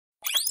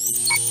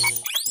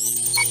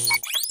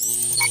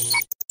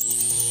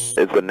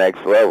it's the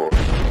next level.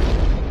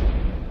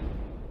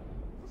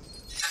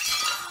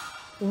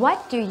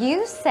 What do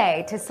you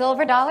say to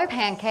silver dollar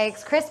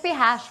pancakes, crispy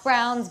hash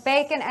browns,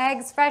 bacon,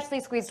 eggs, freshly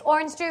squeezed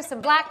orange juice,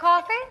 and black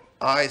coffee?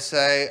 I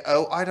say,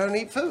 oh, I don't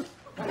eat food.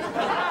 Well,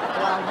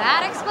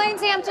 that explains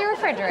the empty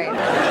refrigerator.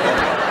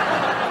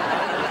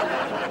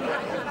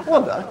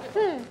 Wanda,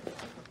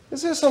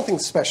 is there something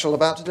special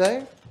about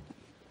today?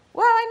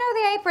 Well, I know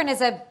the apron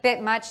is a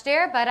bit much,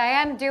 dear, but I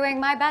am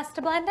doing my best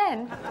to blend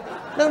in.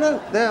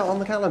 No, there on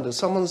the calendar,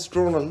 someone's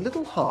drawn a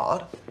little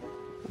heart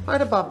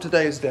right above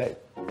today's date.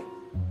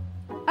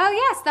 Oh,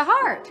 yes, the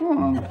heart.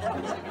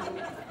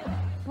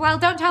 Well,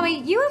 don't tell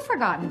me you have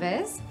forgotten,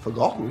 Viz.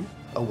 Forgotten?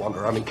 Oh, Wanda,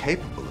 I'm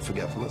incapable of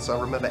forgetfulness. I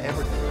remember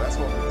everything. That's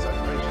not an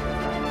exaggeration.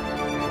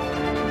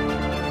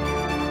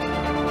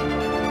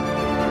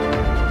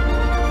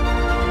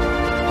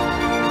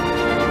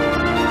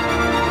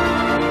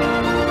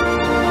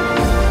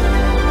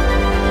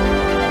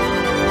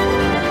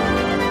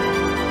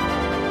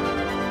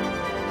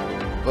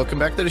 Welcome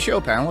back to the show,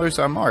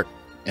 panelists. I'm Mark.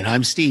 And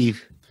I'm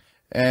Steve.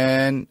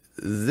 And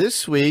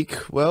this week,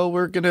 well,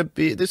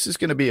 this is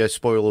going to be a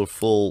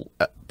spoiler-full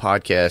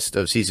podcast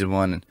of season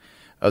 1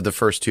 of the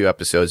first 2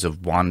 episodes of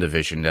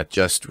WandaVision that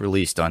just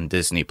released on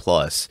Disney+.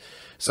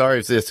 Sorry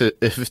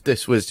if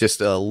this was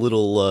just a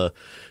little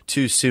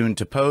too soon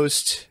to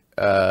post.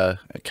 I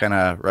kind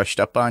of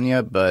rushed up on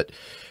you, but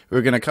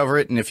we're going to cover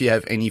it. And if you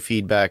have any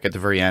feedback at the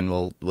very end,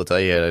 we'll tell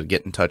you to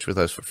get in touch with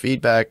us for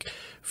feedback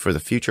for the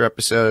future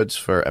episodes.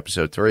 For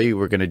episode 3,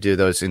 we're going to do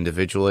those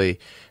individually.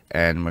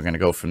 And we're going to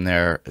go from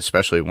there,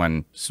 especially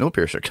when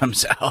Snowpiercer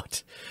comes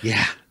out.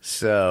 Yeah.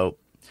 So,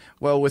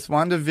 well, with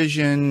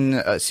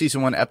WandaVision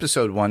Season 1,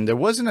 Episode 1, there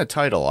wasn't a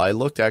title. I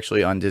looked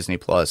actually on Disney+,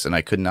 and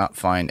I could not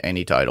find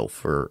any title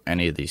for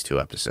any of these 2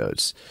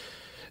 episodes.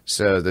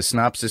 So the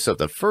synopsis of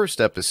the first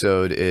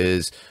episode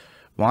is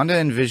Wanda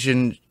and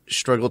Vision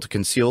struggle to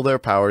conceal their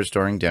powers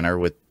during dinner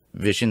with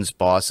Vision's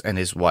boss and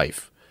his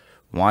wife.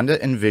 Wanda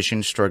and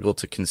Vision struggle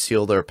to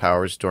conceal their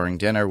powers during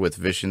dinner with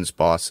Vision's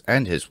boss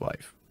and his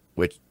wife.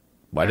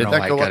 Why did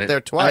that go up there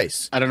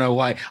twice? I don't know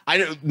why.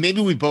 Maybe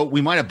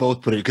we might have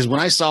both put it, because when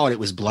I saw it, it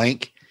was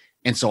blank,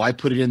 and so I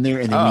put it in there,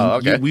 and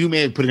then we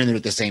may have put it in there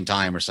at the same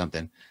time or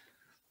something.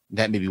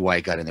 That may be why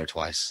it got in there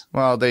twice.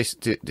 Well, they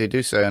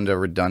do say under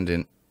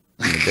redundant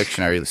in the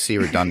dictionary. See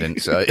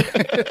redundant. So,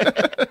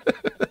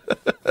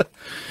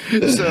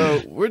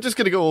 so we're just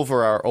gonna go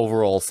over our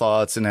overall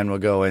thoughts, and then we'll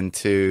go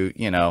into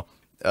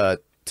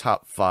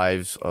top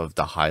 5 of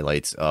the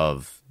highlights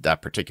of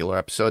that particular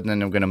episode, and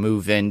then we're gonna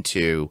move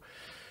into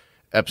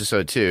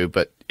episode 2,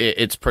 but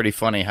it's pretty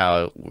funny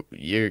how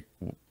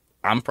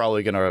I'm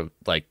probably gonna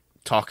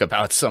talk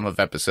about some of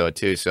episode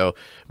 2. So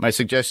my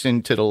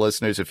suggestion to the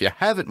listeners, if you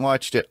haven't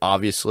watched it,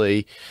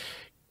 obviously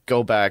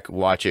go back,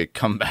 watch it,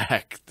 come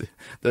back.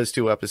 Those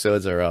 2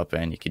 episodes are up,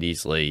 and you could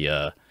easily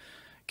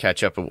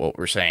catch up with what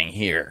we're saying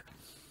here.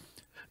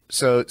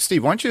 So,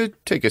 Steve, why don't you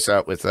take us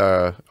out with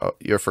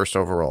your first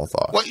overall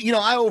thought? Well,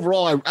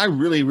 I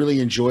really, really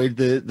enjoyed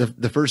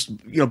the first,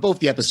 both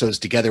the episodes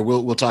together.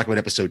 We'll talk about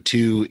episode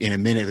 2 in a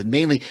minute. But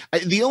mainly,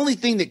 the only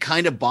thing that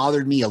kind of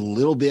bothered me a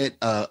little bit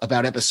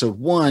about episode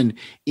 1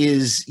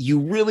 is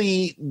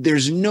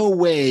there's no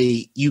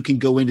way you can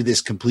go into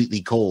this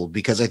completely cold,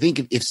 because I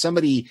think if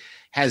somebody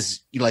has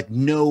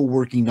no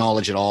working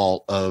knowledge at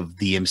all of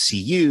the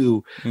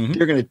MCU,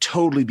 they're going to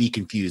totally be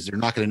confused. They're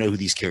not going to know who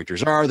these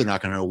characters are. They're not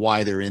going to know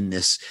why they're in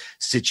this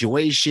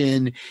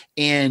situation.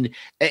 And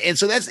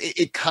so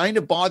it kind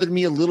of bothered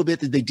me a little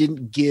bit that they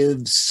didn't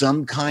give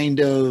some kind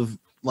of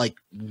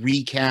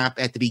recap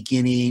at the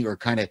beginning, or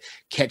kind of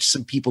catch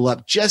some people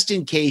up, just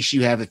in case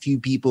you have a few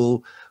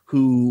people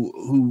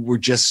who were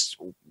just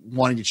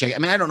wanting to check. I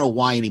mean, I don't know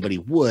why anybody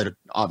would,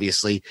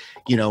 obviously,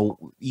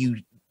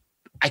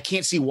 I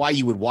can't see why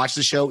you would watch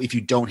the show if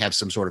you don't have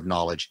some sort of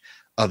knowledge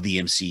of the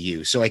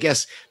MCU. So I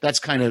guess that's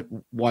kind of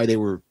why they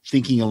were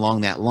thinking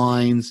along that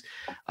lines.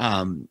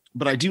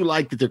 But I do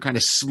like that they're kind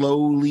of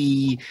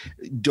slowly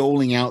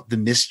doling out the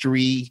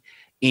mystery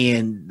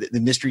and the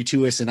mystery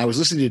to us. And I was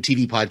listening to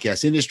TV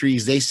Podcast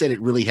Industries. They said it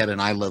really had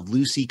an I Love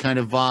Lucy kind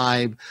of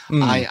vibe.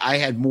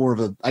 I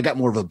got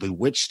more of a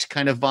Bewitched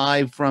kind of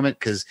vibe from it,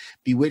 because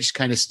Bewitched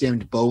kind of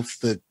stemmed both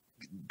the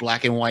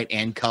black and white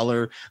and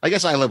color. I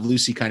guess I Love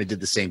Lucy kind of did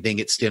the same thing.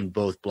 It stemmed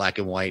both black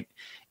and white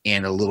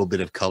and a little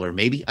bit of color.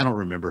 Maybe, I don't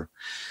remember.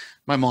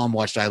 My mom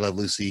watched I Love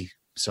Lucy,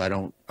 so I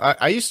don't.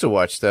 I used to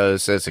watch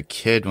those as a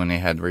kid when they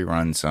had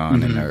reruns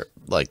on in their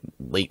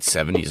late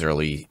 70s,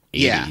 early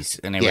 80s,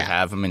 and they would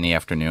have them in the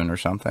afternoon or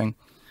something.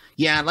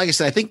 Yeah, like I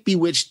said, I think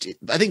Bewitched,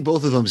 I think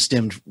both of them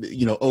stemmed,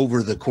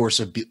 over the course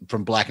of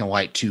from black and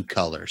white to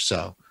color.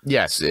 So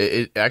yes,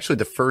 it actually,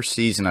 the first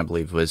season I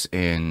believe was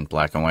in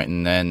black and white,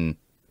 and then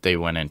they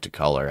went into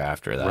color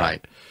after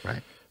that.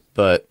 Right.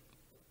 But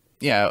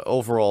yeah,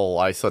 overall,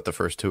 I thought the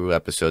first 2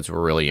 episodes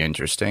were really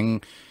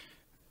interesting.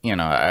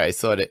 I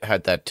thought it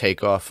had that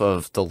takeoff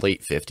of the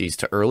late 50s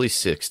to early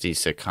 60s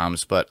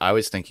sitcoms, but I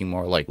was thinking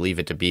more like Leave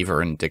It to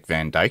Beaver and Dick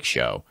Van Dyke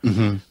Show,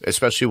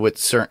 especially with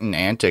certain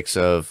antics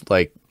of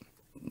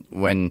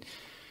when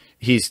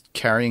he's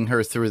carrying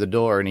her through the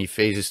door and he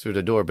phases through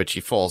the door, but she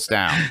falls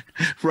down.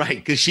 Right,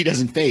 because she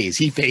doesn't phase.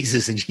 He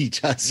phases and she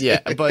does. Yeah,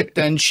 but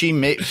then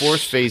she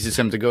force phases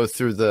him to go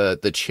through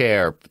the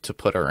chair to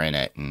put her in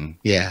it. And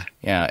yeah,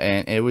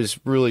 and it was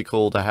really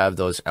cool to have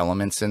those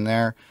elements in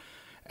there.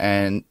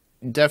 And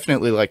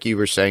definitely, like you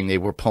were saying, they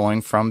were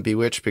pulling from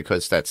Bewitched,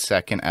 because that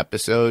second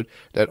episode,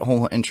 that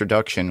whole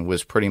introduction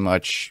was pretty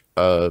much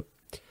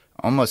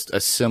almost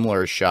a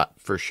similar shot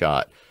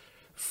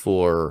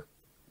for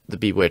the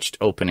Bewitched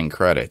opening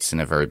credits in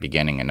the very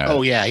beginning. And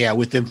oh yeah,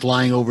 with them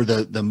flying over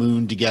the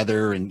moon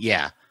together, and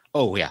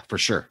oh yeah, for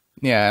sure.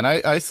 Yeah, and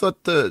I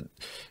thought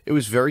it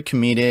was very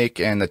comedic,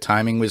 and the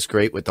timing was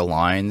great with the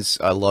lines.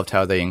 I loved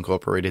how they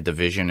incorporated the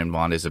Vision and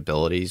Wanda's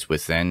abilities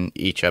within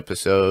each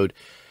episode,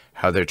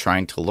 how they're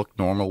trying to look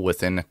normal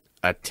within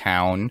a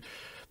town,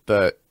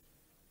 but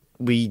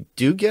we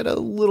do get a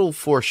little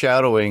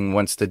foreshadowing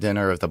once the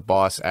dinner of the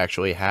boss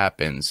actually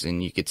happens,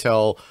 and you could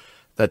tell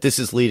that this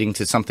is leading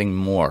to something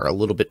more, a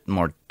little bit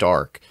more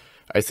dark.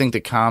 I think the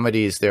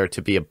comedy is there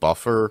to be a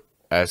buffer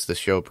as the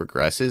show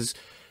progresses,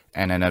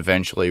 and then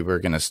eventually we're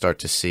going to start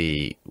to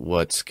see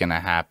what's going to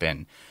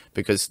happen,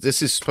 because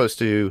this is supposed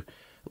to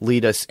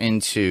lead us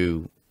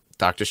into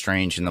Doctor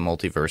Strange in the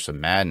Multiverse of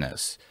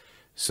Madness.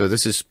 So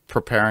this is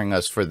preparing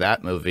us for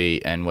that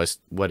movie and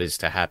what is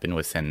to happen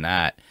within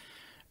that.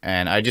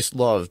 And I just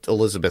loved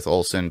Elizabeth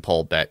Olsen,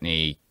 Paul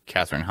Bettany,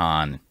 Catherine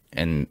Hahn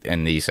in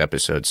these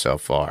episodes so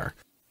far.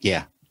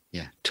 Yeah,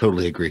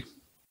 totally agree.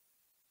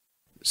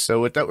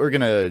 So with that, we're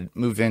going to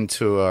move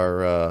into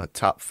our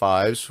top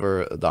fives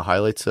for the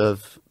highlights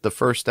of the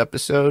first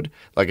episode.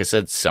 Like I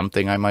said,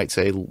 something I might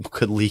say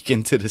could leak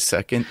into the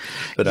second,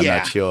 but I'm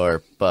not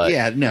sure. But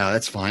yeah, no,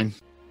 that's fine.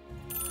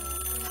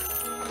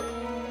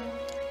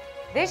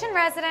 Vision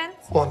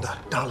residents. Wanda,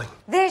 darling.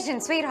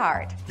 Vision,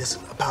 sweetheart. Listen,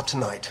 about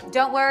tonight.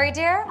 Don't worry,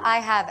 dear. I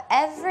have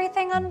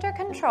everything under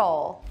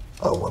control.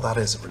 Oh, well, that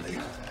is a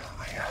relief.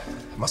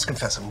 I must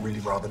confess I'm really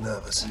rather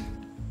nervous.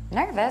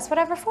 Nervous?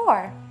 Whatever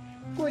for?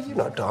 Well, you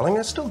know, darling,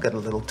 I still get a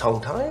little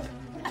tongue-tied.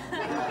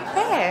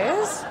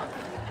 Liz?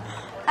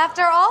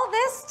 After all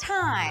this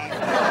time.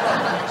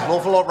 There's an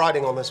awful lot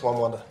riding on this one,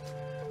 Wanda.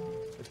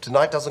 If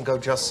tonight doesn't go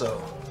just so,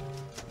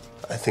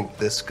 I think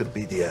this could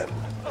be the end.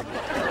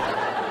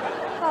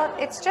 Well,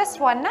 it's just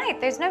one night.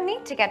 There's no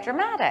need to get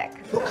dramatic.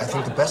 Look, I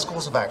think the best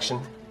course of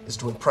action is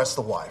to impress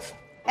the wife.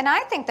 And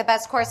I think the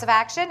best course of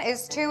action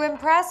is to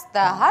impress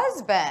the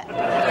husband.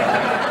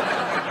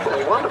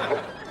 Well, wonderful.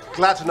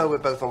 Glad to know we're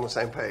both on the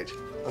same page.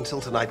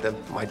 Until tonight, then,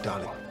 my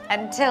darling.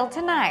 Until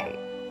tonight.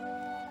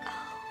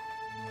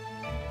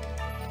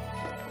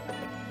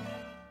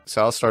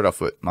 So I'll start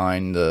off with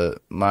mine.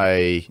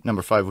 My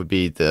number 5 would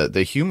be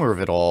the humor of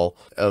it all,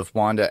 of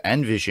Wanda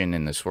and Vision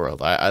in this world.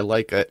 I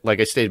like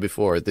I stated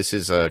before, this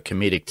is a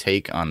comedic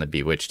take on the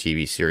Bewitched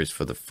TV series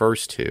for the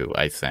first two,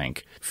 I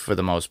think, for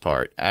the most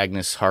part.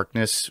 Agnes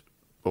Harkness,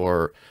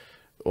 or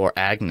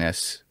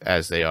Agnes,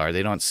 as they are.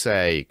 They don't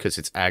say, because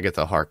it's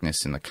Agatha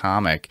Harkness in the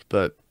comic,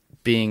 but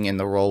being in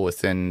the role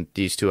within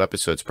these two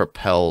episodes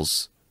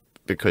propels,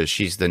 because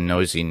she's the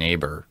nosy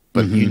neighbor.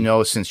 But you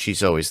know, since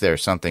she's always there,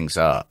 something's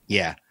up.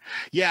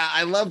 Yeah,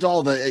 I loved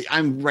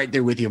I'm right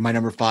there with you. My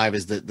number 5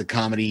 is the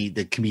comedy,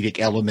 the comedic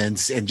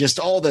elements, and just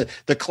all the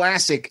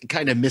classic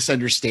kind of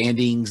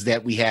misunderstandings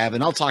that we have.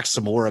 And I'll talk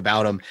some more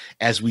about them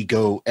as we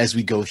go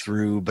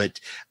through. But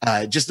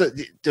just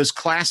those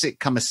classic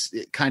kind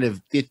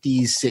of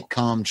 50s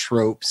sitcom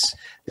tropes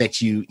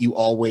that you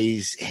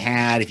always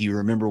had. If you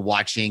remember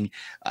watching,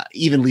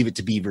 even Leave It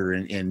to Beaver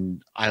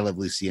and I Love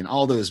Lucy and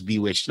all those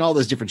Bewitched and all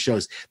those different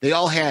shows, they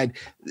all had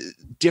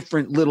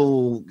different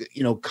little,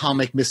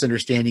 comic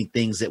misunderstanding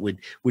things that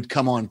would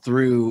come on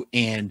through,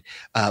 and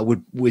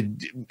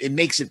would it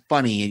makes it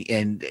funny,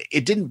 and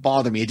it didn't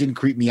bother me. It didn't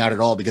creep me out at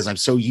all, because I'm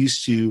so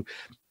used to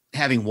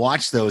having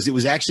watched those. It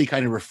was actually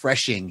kind of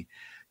refreshing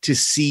to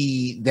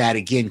see that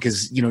again,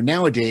 because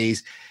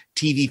nowadays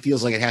TV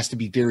feels like it has to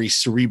be very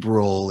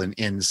cerebral,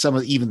 and some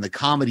of even the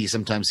comedy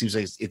sometimes seems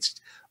like it's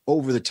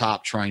over the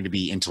top, trying to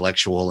be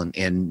intellectual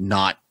and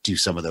not do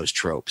some of those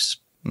tropes.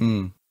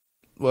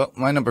 Well,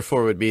 my number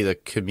 4 would be the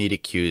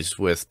comedic cues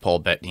with Paul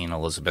Bettany and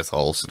Elizabeth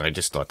Olsen. I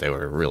just thought they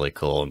were really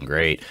cool and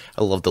great.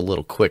 I love the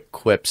little quick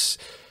quips.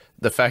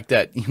 The fact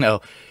that,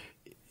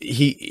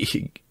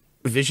 he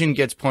Vision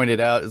gets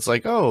pointed out. It's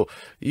like, oh,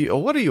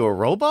 what are you, a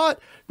robot?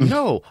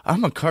 No,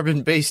 I'm a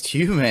carbon-based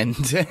human.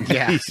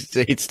 Yeah. He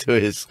states to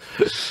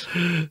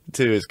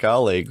his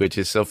colleague, which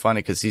is so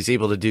funny because he's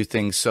able to do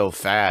things so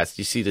fast.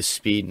 You see the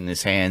speed in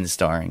his hands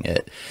during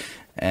it.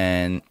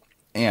 And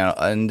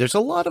and there's a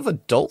lot of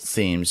adult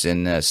themes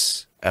in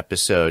this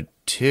episode,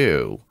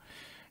 too.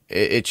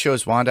 It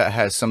shows Wanda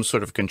has some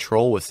sort of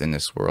control within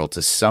this world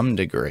to some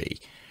degree.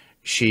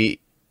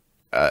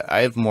 I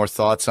have more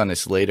thoughts on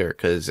this later,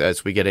 because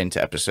as we get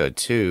into episode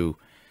 2,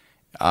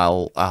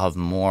 I'll have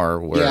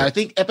more. Yeah, I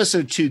think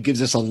episode 2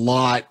 gives us a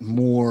lot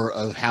more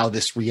of how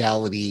this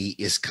reality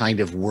is kind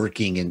of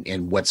working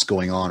and what's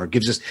going on, or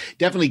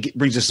definitely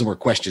brings us some more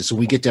questions. So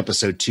when we get to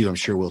episode 2, I'm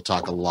sure we'll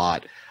talk a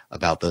lot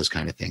about those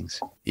kind of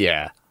things.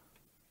 Yeah.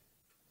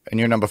 And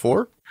your number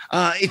 4?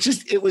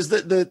 It was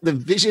the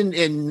vision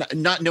and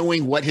not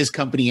knowing what his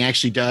company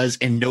actually does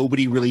and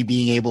nobody really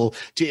being able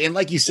to, and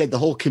like you said, the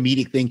whole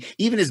comedic thing,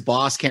 even his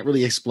boss can't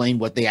really explain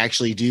what they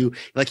actually do.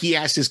 Like he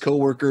asked his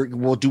coworker,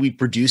 well, do we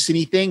produce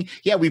anything?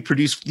 Yeah, we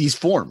produce these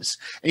forms.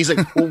 And he's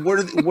like, well,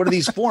 what are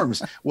these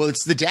forms? Well,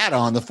 it's the data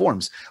on the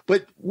forms,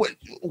 but what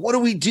do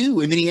we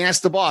do? And then he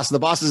asked the boss, and the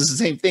boss is the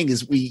same thing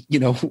as we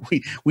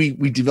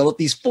develop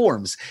these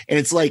forms. And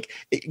it's like,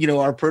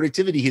 our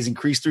productivity has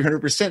increased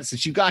 300%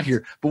 since you got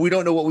here, but we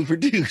don't know what we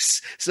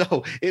produce.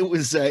 So it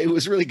was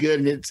really good.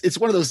 And it's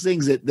one of those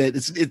things that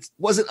it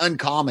wasn't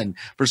uncommon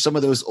for some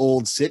of those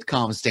old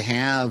sitcoms to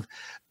have,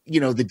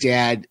 the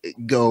dad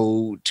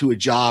go to a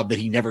job that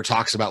he never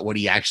talks about what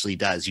he actually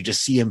does. You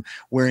just see him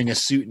wearing a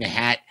suit and a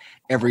hat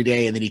every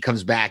day, and then he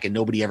comes back and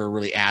nobody ever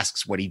really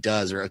asks what he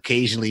does. Or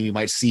occasionally we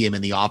might see him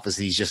in the office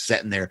and he's just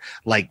sitting there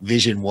like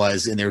Vision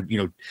was, and they're,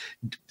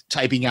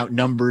 typing out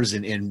numbers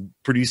and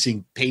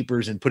producing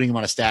papers and putting them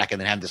on a stack,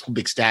 and then have this whole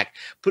big stack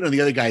put on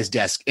the other guy's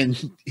desk,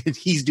 and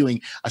he's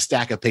doing a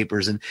stack of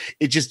papers. And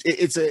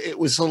it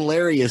was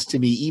hilarious to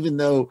me, even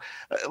though,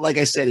 like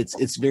I said,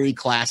 it's very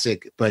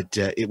classic, but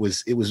it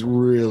was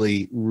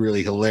really,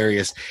 really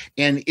hilarious.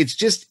 And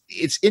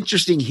it's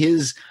interesting.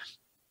 His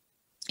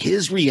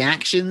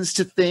reactions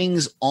to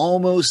things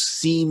almost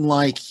seem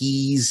like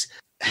he's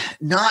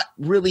not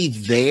really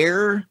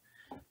there,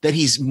 that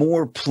he's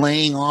more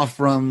playing off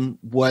from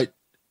what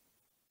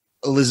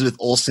Elizabeth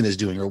Olsen is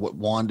doing or what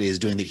Wanda is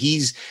doing, that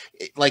he's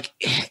like,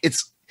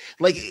 it's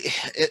like,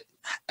 I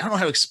don't know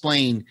how to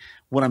explain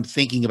what I'm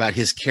thinking about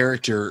his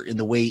character in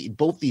the way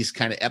both these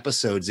kind of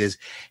episodes is.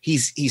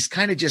 He's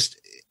kind of just,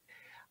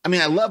 I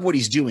mean, I love what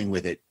he's doing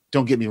with it.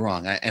 Don't get me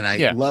wrong.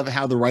 I love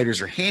how the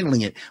writers are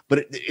handling it,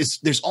 but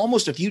there's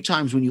almost a few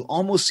times when you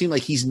almost seem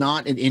like he's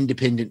not an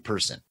independent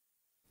person.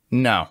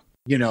 No.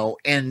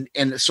 And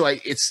so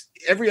it's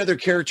every other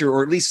character,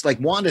 or at least like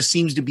Wanda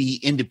seems to be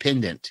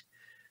independent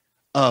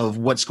of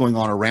what's going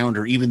on around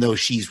her, even though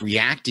she's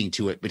reacting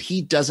to it, but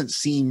he doesn't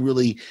seem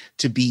really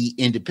to be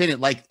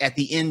independent. Like at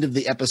the end of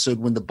the episode,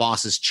 when the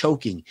boss is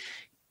choking,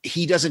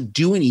 he doesn't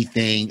do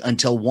anything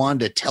until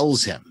Wanda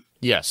tells him.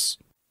 Yes.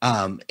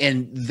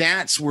 And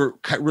that's where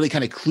really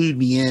kind of clued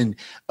me in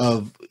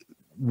of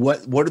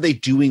what are they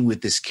doing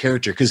with this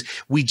character? Because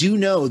we do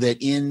know that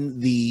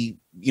in the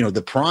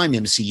Prime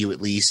MCU,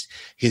 at least,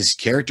 his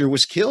character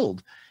was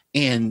killed.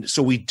 And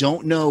so we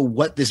don't know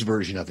what this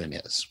version of him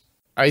is.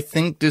 I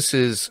think this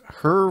is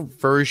her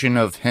version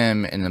of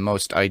him in the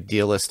most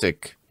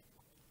idealistic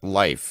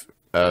life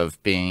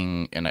of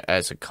being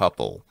as a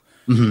couple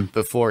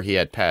before he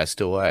had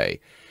passed away.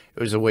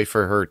 It was a way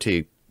for her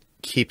to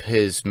keep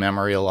his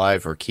memory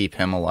alive, or keep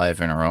him alive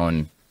in her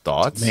own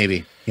thoughts.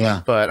 Maybe.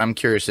 Yeah. But I'm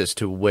curious as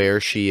to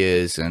where she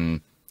is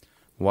and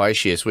why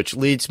she is, which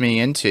leads me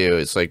into,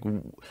 it's like,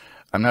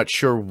 I'm not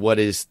sure what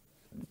is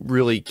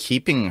really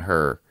keeping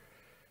her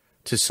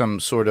to some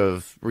sort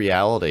of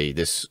reality.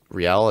 This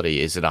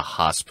reality, is it a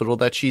hospital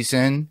that she's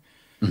in?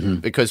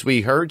 Because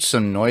we heard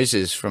some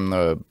noises from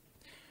the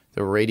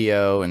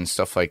radio and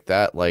stuff like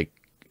that. Like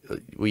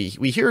we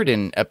hear it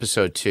in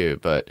episode 2,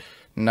 but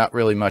not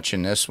really much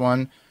in this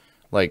one.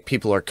 Like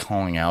people are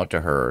calling out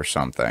to her or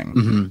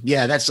something.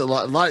 Yeah, that's a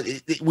lot.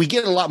 We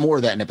get a lot more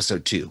of that in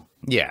episode 2.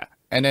 Yeah.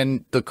 And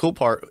then the cool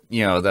part,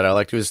 that I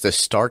liked was the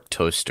Stark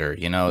toaster,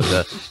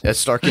 the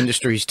Stark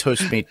Industries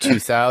Toastmate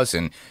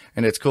 2000.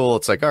 And it's cool.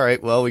 It's like, all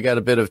right, well, we got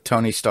a bit of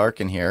Tony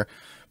Stark in here.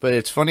 But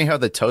it's funny how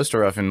the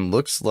toaster oven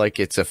looks like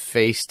it's a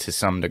face to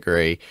some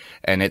degree.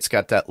 And it's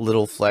got that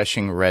little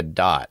flashing red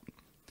dot.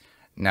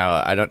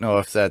 Now, I don't know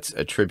if that's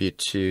a tribute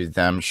to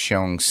them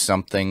showing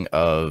something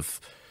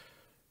of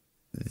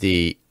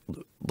the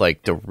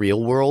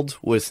real world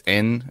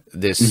within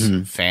this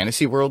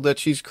fantasy world that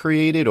she's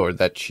created, or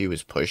that she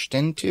was pushed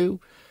into.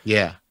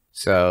 Yeah.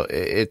 So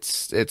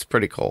it's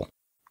pretty cool.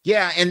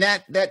 Yeah. And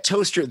that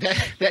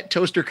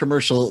toaster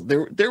commercial,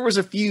 there was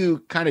a few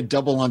kind of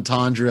double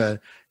entendre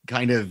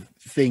kind of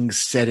things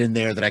said in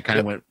there that I kind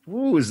of went,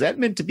 ooh, is that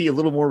meant to be a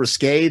little more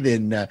risque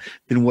than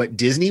what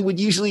Disney would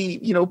usually,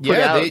 put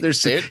out?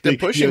 They're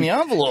pushing the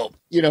envelope.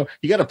 You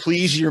got to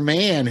please your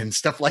man and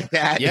stuff like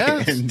that.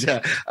 Yeah.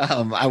 And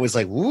I was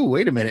like, ooh,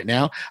 wait a minute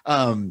now.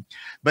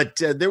 But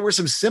there were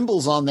some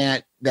symbols on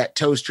that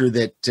toaster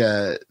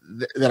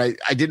that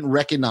I didn't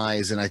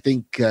recognize. And I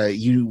think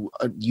you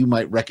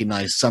might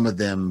recognize some of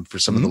them for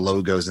some of the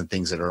logos and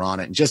things that are on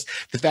it. And just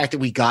the fact that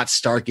we got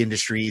Stark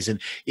Industries, and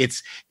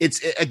it's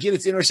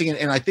interesting.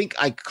 And I think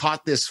I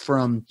caught this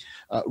from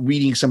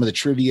reading some of the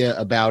trivia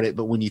about it.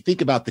 But when you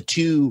think about the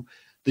two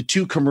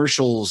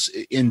commercials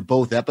in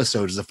both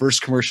episodes, the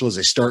first commercial is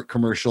a Stark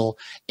commercial.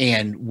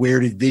 And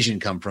where did Vision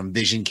come from?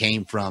 Vision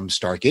came from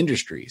Stark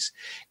Industries.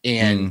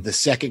 And the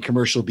second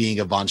commercial being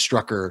a Von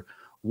Strucker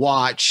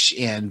watch,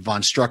 and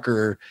Von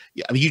Strucker,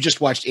 I mean, you just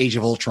watched Age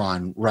of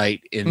Ultron,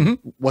 right? And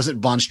wasn't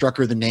Von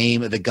Strucker the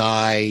name of the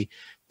guy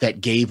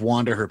that gave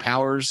Wanda her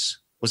powers?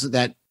 Wasn't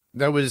that?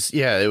 That was,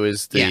 it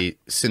was the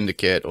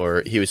Syndicate,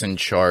 or he was in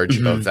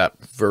charge of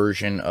that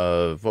version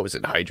of, what was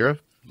it, Hydra?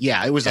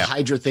 Yeah, it was a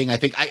Hydra thing. I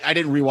think I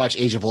didn't rewatch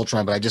Age of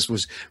Ultron, but I just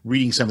was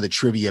reading some of the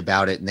trivia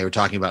about it, and they were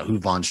talking about who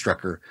Von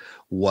Strucker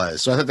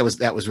was. So I thought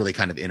that was really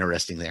kind of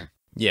interesting there.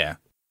 Yeah.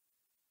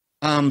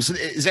 So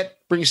does that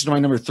bring us to my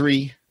number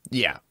 3?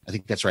 Yeah. I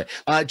think that's right.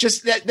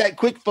 Just that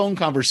quick phone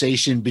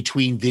conversation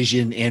between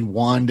Vision and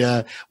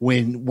Wanda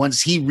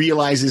once he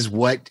realizes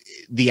what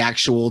the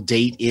actual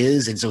date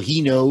is. And so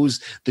he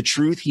knows the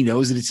truth. He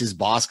knows that it's his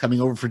boss coming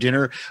over for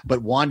dinner,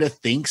 but Wanda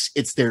thinks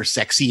it's their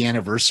sexy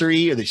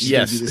anniversary, or that she's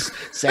going to do this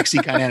sexy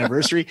kind of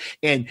anniversary.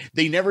 And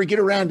they never get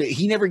around to,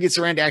 he never gets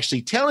around to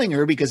actually telling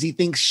her because he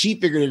thinks she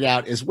figured it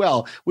out as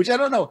well, which I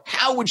don't know.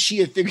 How would she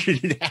have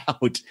figured it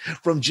out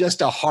from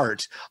just a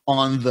heart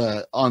on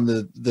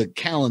the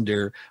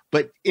calendar?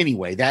 But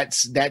anyway, that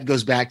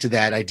goes back to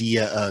that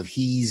idea of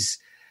he's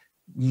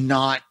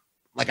not,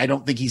 like, I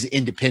don't think he's an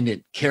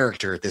independent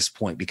character at this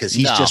point, because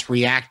he's just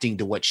reacting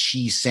to what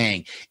she's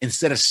saying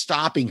instead of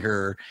stopping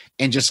her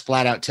and just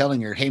flat out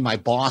telling her, hey, my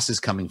boss is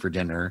coming for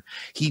dinner.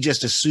 He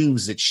just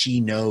assumes that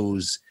she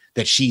knows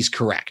that she's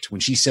correct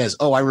when she says,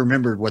 oh, I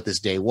remembered what this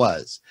day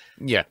was.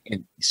 Yeah.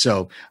 And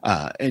so,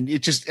 and it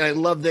just, I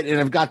love that. And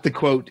I've got the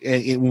quote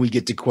when we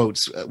get to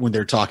quotes when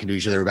they're talking to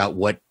each other about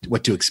what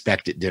to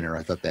expect at dinner.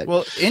 I thought that.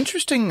 Well,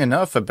 interesting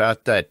enough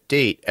about that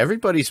date,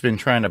 everybody's been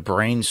trying to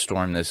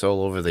brainstorm this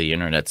all over the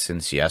internet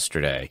since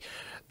yesterday.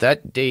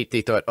 That date,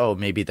 they thought, oh,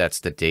 maybe that's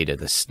the date of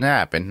the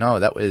snap. And no,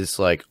 that was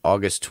like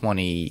August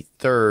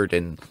 23rd.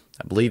 And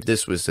I believe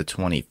this was the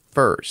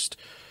 21st.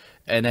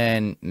 And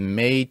then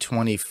May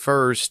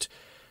 21st,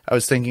 I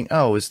was thinking,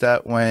 oh, is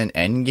that when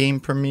Endgame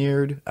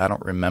premiered? I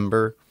don't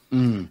remember.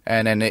 And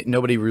then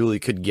nobody really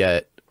could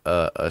get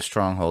a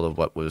stronghold of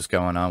what was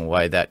going on,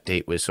 why that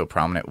date was so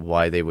prominent,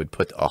 why they would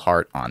put a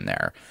heart on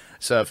there.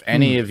 So if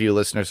any of you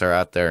listeners are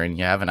out there and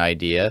you have an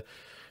idea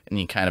and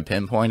you kind of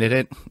pinpointed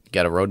it, you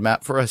got a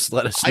roadmap for us,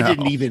 let us know. I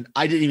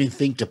didn't even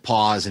think to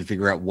pause and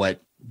figure out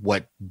what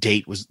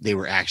date was they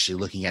were actually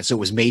looking at. So it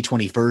was May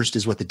 21st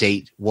is what the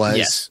date was.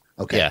 Yes.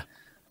 Okay. Yeah.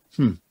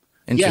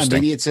 Yeah,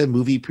 maybe it's a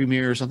movie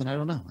premiere or something. I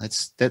don't know.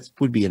 That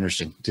would be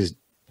interesting to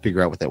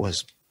figure out what that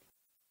was.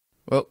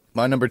 Well,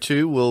 my number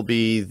 2 will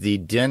be the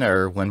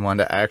dinner when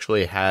Wanda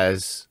actually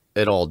has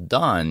it all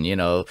done. You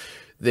know,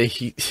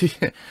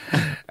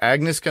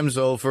 Agnes comes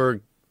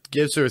over,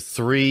 gives her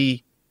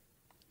 3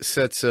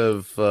 sets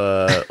of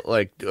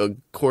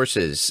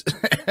courses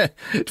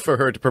for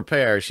her to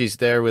prepare. She's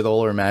there with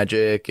all her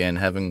magic and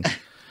having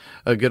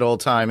a good old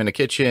time in the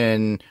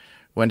kitchen.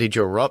 Wendy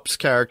Jo Rupp's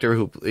character,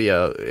 who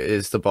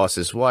is the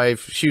boss's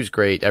wife, she was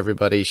great.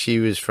 Everybody, she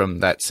was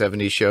from that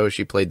 '70s show.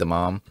 She played the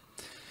mom,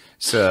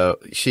 so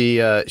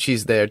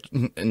she's there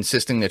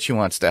insisting that she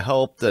wants to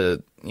help.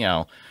 I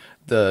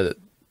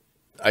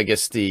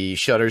guess the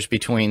shutters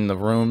between the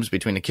rooms,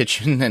 between the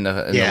kitchen and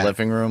the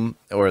living room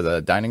or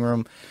the dining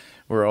room,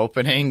 were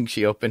opening.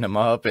 She opened them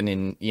up,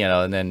 and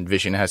then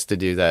Vision has to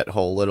do that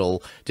whole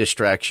little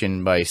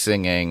distraction by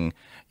singing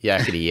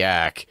yakety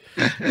yak.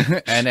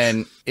 And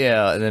then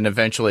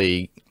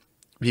eventually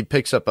he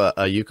picks up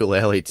a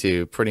ukulele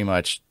to pretty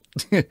much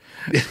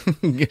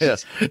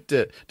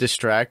to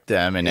distract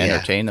them and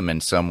entertain them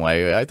in some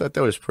way. I thought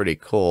that was pretty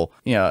cool.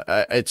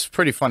 It's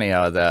pretty funny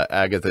how the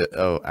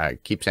I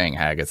keep saying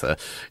Agatha.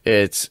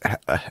 It's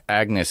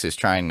Agnes is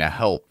trying to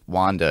help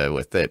Wanda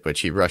with it, but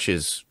she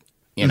rushes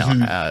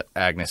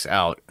Agnes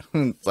out.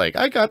 Like,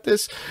 I got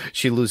this.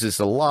 She loses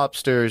the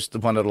lobsters.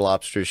 One of the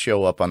lobsters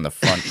show up on the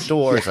front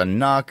door as a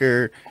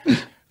knocker.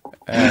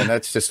 And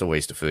that's just a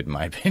waste of food, in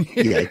my opinion.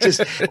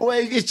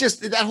 It's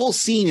just that whole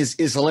scene is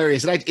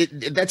hilarious. And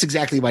that's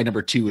exactly my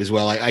number 2 as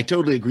well. I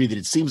totally agree that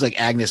it seems like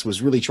Agnes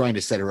was really trying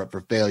to set her up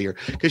for failure,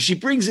 because she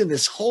brings in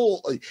this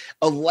whole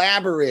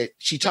elaborate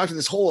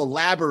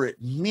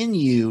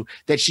menu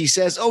that she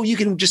says, oh, you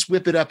can just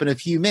whip it up in a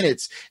few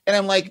minutes. And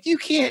I'm like, you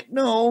can't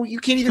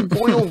even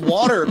boil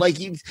water. Like,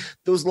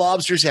 those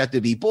lobsters have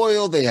to be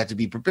boiled. They have to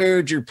be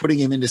prepared. You're putting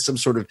them into some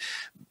sort of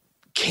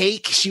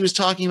cake she was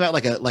talking about,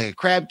 like a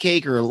crab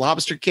cake or a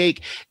lobster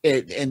cake,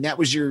 and that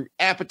was your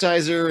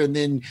appetizer, and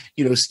then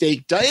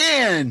steak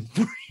Diane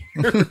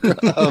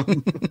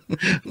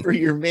for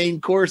your main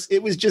course.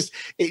 It was just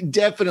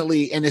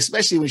definitely, and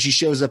especially when she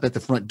shows up at the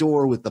front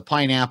door with the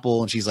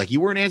pineapple and she's like,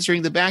 you weren't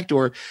answering the back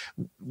door,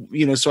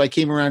 so I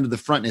came around to the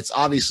front, and it's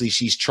obviously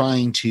she's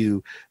trying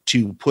to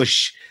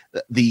push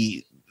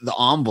the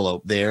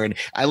envelope there. And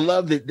I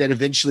love that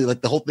eventually,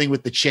 like the whole thing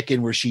with the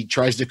chicken, where she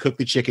tries to cook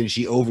the chicken and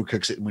she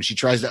overcooks it. And when she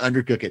tries to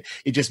undercook it,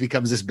 it just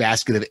becomes this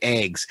basket of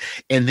eggs.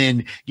 And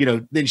then,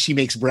 then she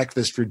makes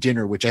breakfast for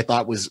dinner, which I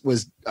thought was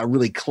a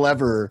really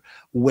clever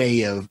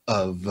way of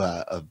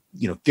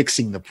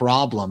fixing the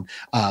problem.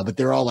 But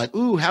they're all like,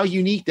 ooh, how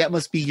unique. That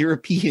must be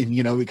European,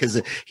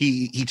 because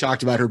he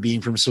talked about her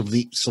being from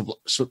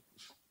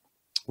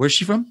where's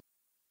she from?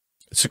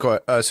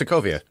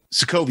 Sokovia.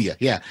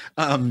 Yeah.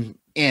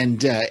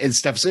 And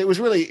stuff. So it was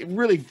really,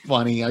 really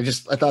funny. I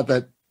thought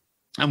that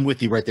I'm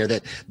with you right there.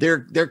 That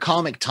their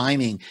comic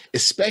timing,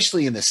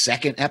 especially in the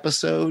second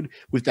episode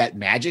with that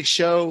magic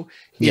show,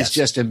 is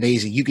just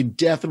amazing. You can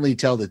definitely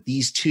tell that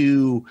these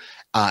two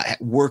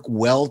work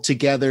well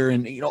together.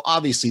 And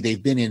obviously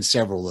they've been in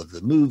several of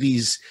the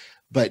movies,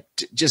 but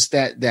just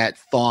that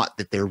thought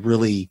that they're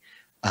really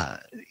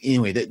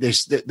anyway.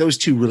 Those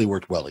two really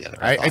worked well together.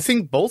 I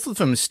think both of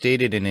them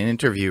stated in an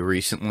interview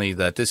recently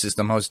that this is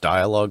the most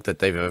dialogue that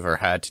they've ever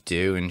had to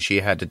do, and she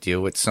had to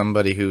deal with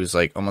somebody who's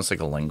like almost like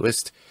a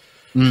linguist.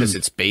 Because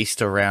it's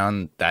based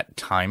around that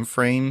time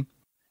frame.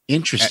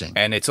 Interesting.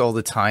 And it's all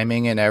the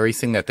timing and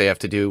everything that they have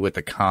to do with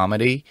the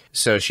comedy.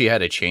 So she had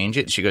to change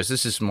it. She goes,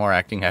 this is more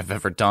acting I've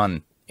ever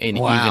done,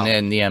 even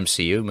in the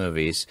MCU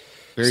movies.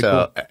 Very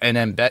cool. And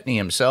then Bettany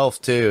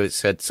himself, too,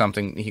 said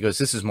something. He goes,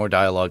 this is more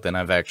dialogue than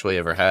I've actually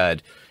ever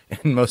had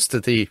in most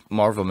of the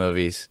Marvel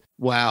movies.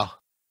 Wow.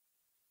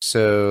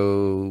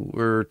 So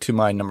we're to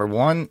my number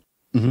one.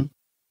 Mm-hmm.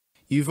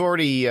 You've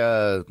already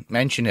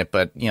mentioned it,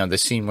 but, the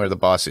scene where the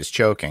boss is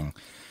choking,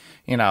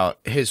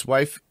 his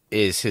wife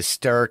is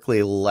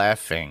hysterically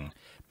laughing,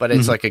 but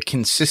it's like a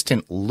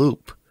consistent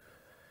loop.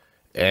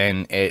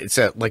 And it's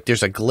like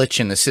there's a glitch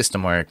in the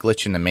system or a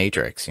glitch in the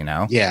matrix,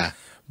 Yeah.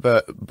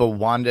 But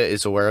Wanda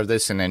is aware of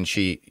this, and then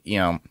she,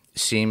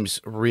 seems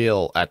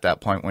real at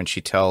that point when she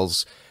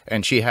tells,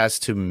 and she has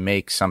to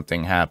make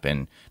something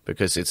happen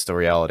because it's the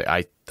reality.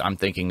 I'm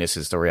thinking this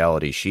is the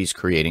reality she's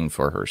creating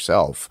for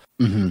herself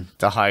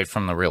to hide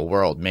from the real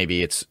world.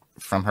 Maybe it's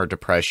from her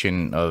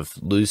depression of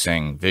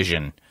losing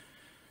vision,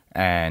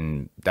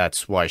 and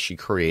that's why she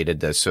created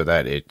this, so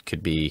that it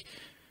could be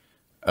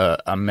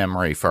a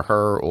memory for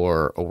her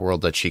or a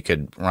world that she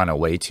could run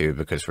away to,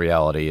 because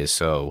reality is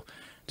so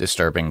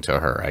disturbing to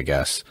her, I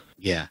guess.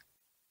 Yeah.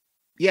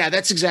 Yeah,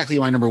 that's exactly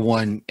my number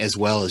one as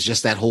well, is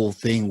just that whole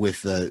thing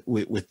with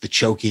the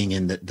choking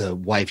and the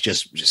wife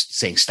just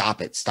saying,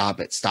 stop it, stop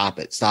it, stop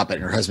it, stop it.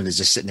 And her husband is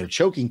just sitting there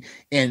choking.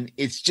 And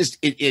it's just,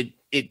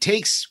 it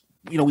takes,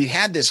 we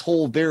had this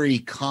whole very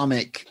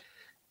comic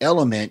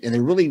element, and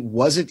there really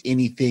wasn't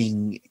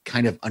anything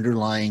kind of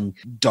underlying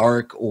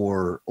dark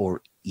or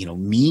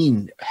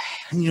mean.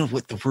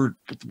 What the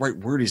right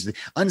word is,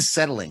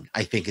 unsettling,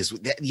 I think is.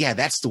 Yeah,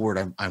 that's the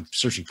word I'm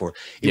searching for.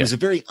 It was a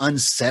very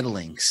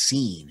unsettling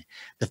scene.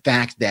 The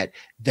fact that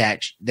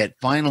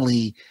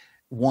finally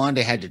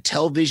Wanda had to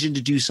tell Vision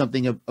to do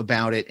something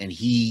about it, and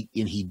he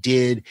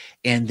did,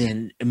 and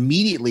then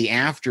immediately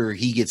after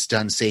he gets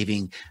done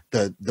saving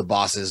the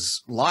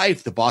boss's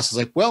life, the boss is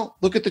like, well,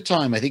 look at the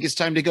time, I think it's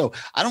time to go.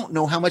 I don't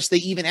know how much they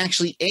even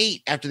actually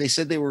ate after they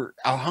said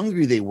how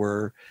hungry they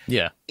were.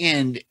 Yeah.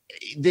 And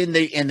then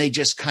they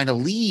just kind of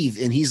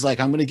leave, and he's like,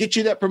 I'm going to get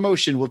you that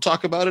promotion, we'll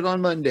talk about it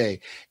on Monday.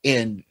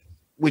 And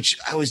which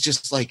I was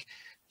just like,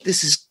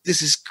 this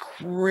is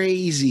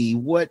crazy.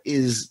 What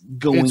is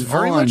going on? It's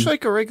very much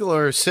like a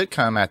regular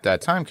sitcom at that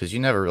time, because you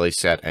never really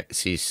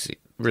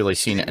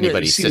seen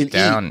anybody sit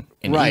down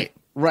and eat.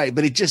 Right.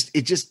 But it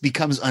just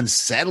becomes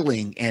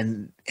unsettling,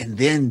 and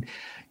then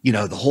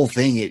the whole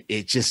thing,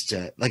 it just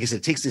like I said,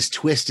 it takes this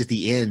twist at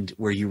the end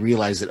where you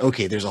realize that,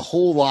 okay, there's a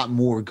whole lot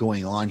more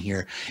going on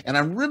here. And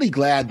I'm really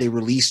glad they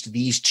released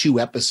these two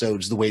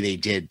episodes the way they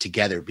did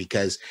together,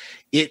 because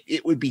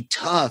it would be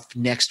tough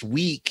next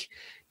week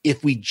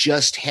if we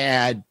just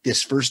had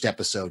this first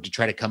episode to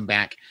try to come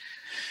back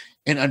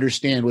and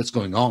understand what's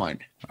going on.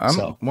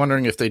 I'm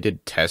wondering if they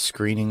did test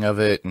screening of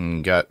it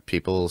and got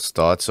people's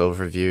thoughts,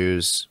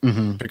 overviews,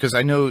 because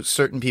I know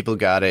certain people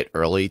got it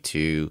early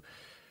to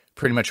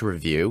pretty much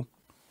review.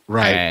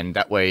 Right. And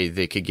that way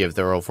they could give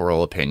their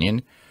overall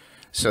opinion.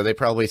 So they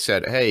probably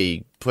said,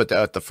 hey, put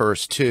out the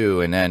first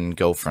two and then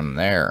go from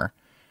there.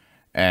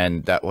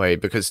 And that way,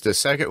 because the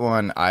second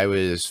one I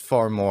was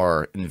far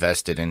more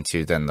invested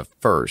into than the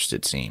first,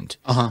 it seemed.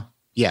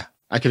 Yeah,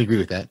 I can agree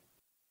with that.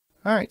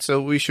 All right,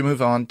 so we should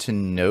move on to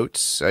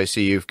notes. I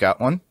see you've got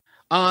one.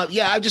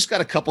 Yeah, I've just got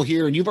a couple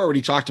here, and you've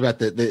already talked about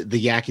the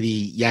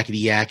yakety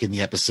yak in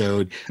the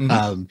episode.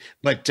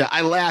 But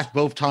I laughed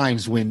both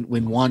times when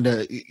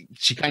Wanda,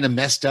 she kind of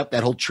messed up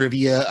that whole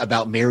trivia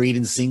about married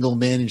and single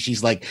men, and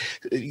she's like,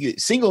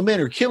 single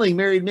men are killing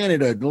married men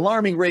at an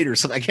alarming rate or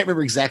something. I can't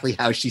remember exactly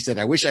how she said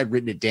it. I wish I'd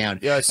written it down.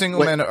 Yeah,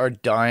 single men are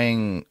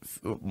dying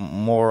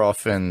more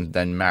often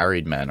than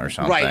married men or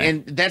something. Right,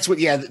 and that's what.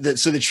 Yeah,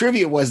 so the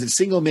trivia was that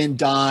single men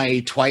die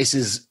twice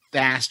as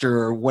faster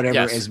or whatever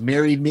as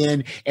married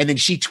men, and then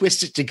she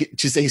twists it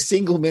to say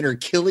single men are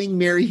killing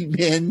married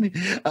men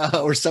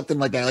or something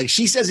like that. Like,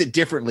 she says it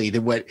differently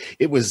than what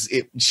it was.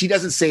 She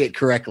doesn't say it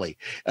correctly,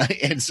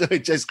 and so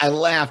I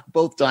laughed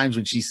both times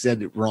when she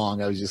said it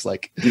wrong. I was just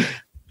like,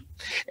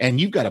 and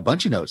you've got a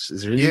bunch of notes.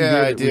 Is there anything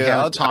I do. We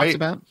haven't talked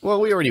about?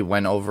 Well, we already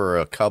went over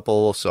a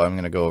couple, so I'm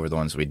going to go over the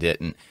ones we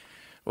didn't.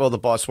 Well, the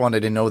boss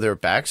wanted to know their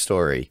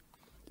backstory.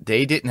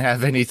 They didn't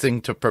have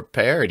anything to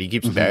prepare. He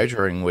keeps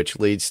badgering, which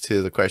leads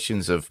to the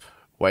questions of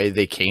why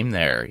they came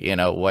there.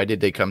 Why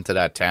did they come to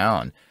that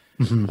town?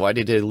 Why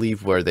did they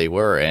leave where they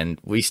were? And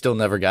we still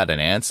never got an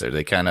answer.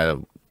 They kind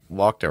of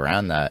walked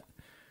around that.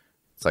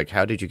 It's like,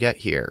 how did you get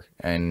here?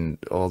 And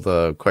all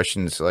the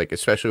questions, like,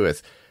 especially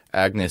with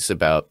Agnes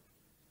about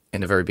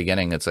in the very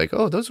beginning, it's like,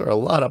 oh, those are a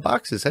lot of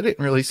boxes. I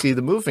didn't really see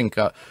the moving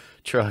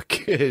truck.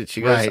 She goes,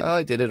 Right. oh,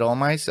 I did it all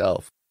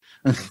myself.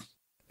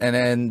 And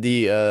then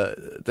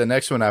the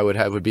next one I would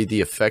have would be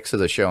the effects of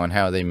the show and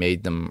how they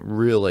made them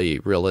really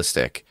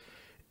realistic.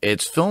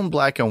 It's filmed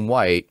black and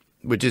white,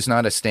 which is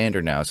not a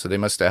standard now, so they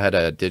must have had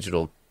a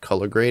digital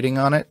color grading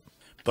on it.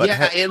 But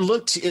yeah, it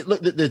looked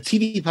the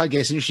TV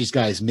podcast industries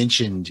guys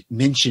mentioned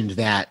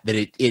that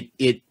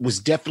it was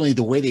definitely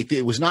the way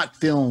it was not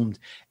filmed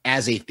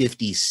as a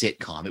 50s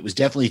sitcom. It was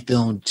definitely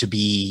filmed to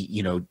be,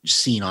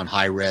 seen on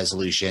high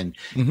resolution,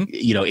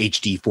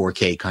 HD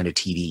 4K kind of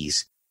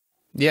TVs.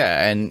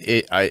 Yeah, and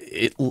it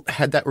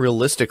had that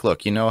realistic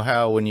look. You know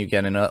how when you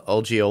get an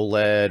LG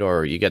OLED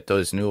or you get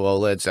those new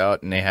OLEDs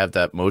out and they have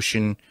that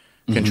motion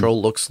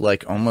control, looks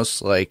like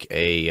almost like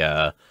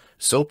a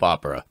soap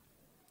opera.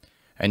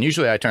 And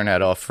usually I turn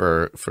that off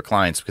for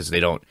clients because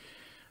they don't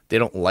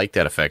like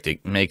that effect.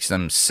 It makes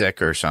them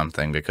sick or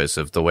something because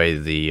of the way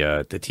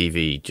the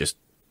TV just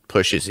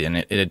pushes in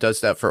it. And it does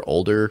that for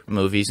older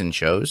movies and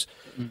shows.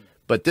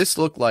 But this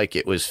looked like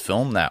it was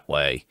filmed that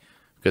way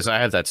because I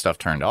have that stuff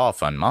turned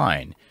off on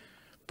mine.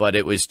 But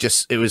it was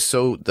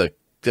so the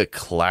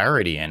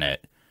clarity in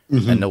it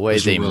and the way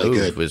they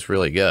moved was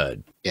really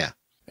good. Yeah.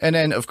 And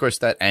then, of course,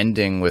 that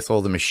ending with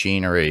all the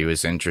machinery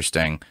was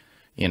interesting.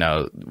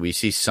 We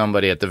see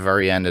somebody at the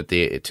very end, at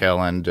the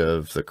tail end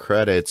of the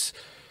credits,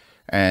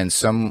 and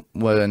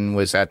someone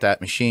was at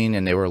that machine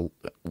and they were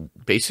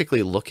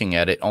basically looking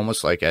at it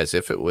almost like as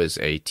if it was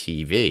a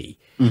TV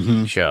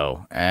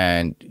show.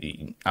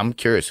 And I'm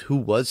curious, who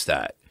was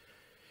that?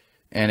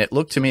 And it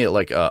looked to me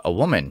like a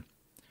woman.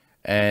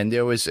 And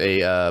there was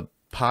a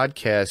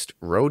podcast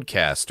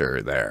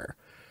roadcaster there.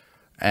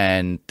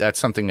 And that's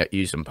something that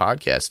used in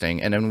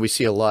podcasting. And then we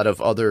see a lot of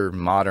other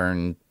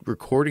modern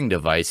recording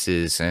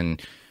devices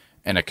and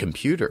a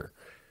computer.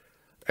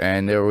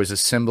 And there was a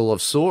symbol of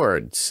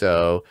sword.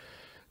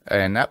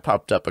 And that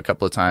popped up a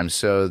couple of times.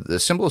 So the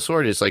symbol of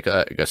sword is like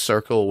a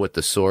circle with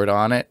the sword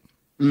on it.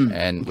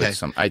 And with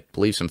some, I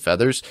believe, some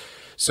feathers.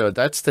 So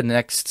that's the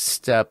next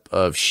step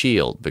of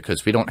S.H.I.E.L.D.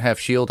 because we don't have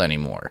S.H.I.E.L.D.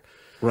 anymore.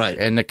 Right.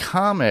 And the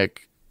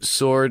comic,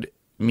 sword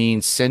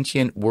means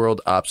Sentient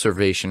World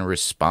Observation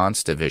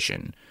Response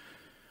Division.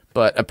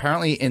 But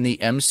apparently in the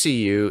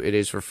MCU, it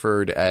is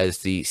referred as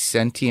the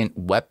Sentient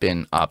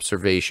Weapon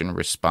Observation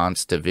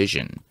Response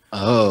Division.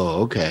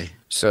 Oh, okay.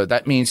 So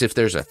that means if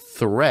there's a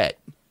threat,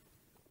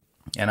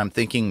 and I'm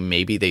thinking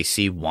maybe they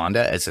see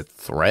Wanda as a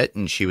threat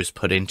and she was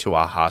put into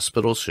a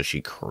hospital, so she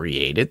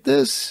created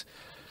this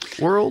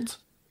world.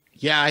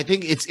 Yeah, I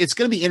think it's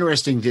going to be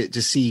interesting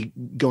to see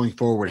going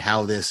forward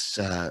how this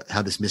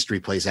mystery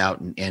plays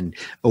out and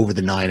over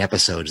the 9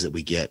 episodes that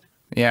we get.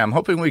 Yeah, I'm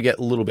hoping we get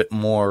a little bit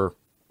more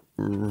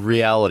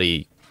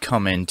reality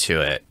come into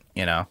it,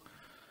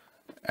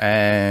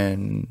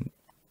 And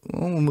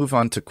we'll move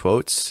on to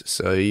quotes.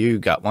 So you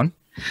got one.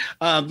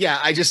 Yeah,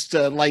 I just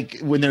like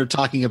when they're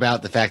talking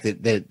about the fact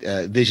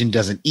that Vision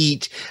doesn't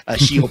eat.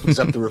 She opens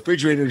up the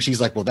refrigerator and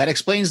she's like, "Well, that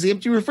explains the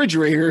empty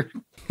refrigerator."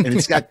 And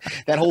it's got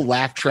that whole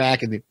laugh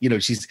track, and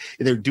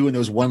they're doing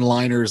those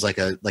one-liners like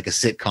a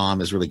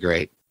sitcom is really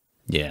great.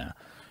 Yeah,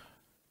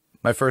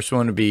 my first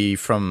one would be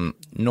from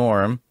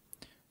Norm.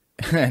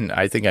 And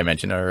I think I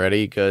mentioned it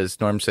already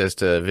because Norm says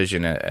to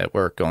Vision at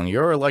work, going,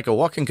 "You're like a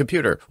walking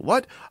computer."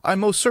 "What? I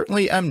most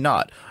certainly am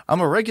not.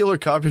 I'm a regular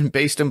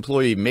carbon-based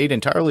employee made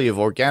entirely of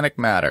organic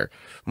matter.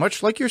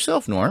 Much like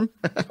yourself, Norm."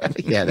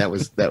 Yeah, that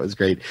was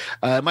great.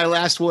 My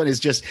last one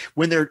is just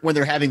when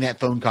they're having that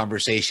phone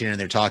conversation and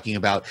they're talking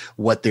about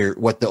what the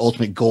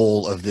ultimate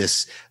goal of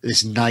this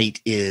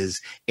night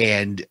is,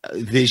 and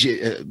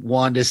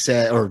Wanda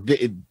said, or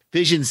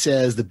Vision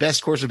says the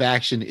best course of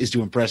action is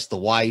to impress the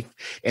wife.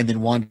 And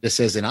then Wanda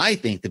says, and I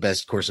think the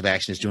best course of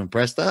action is to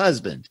impress the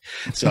husband.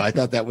 So I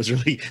thought that was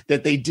really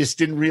that they just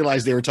didn't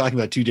realize they were talking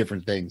about two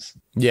different things.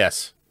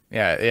 Yes.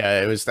 Yeah.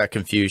 It was that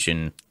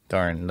confusion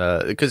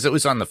because it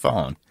was on the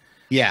phone.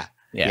 Yeah.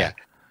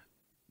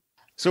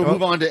 So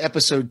move on to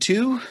episode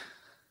 2.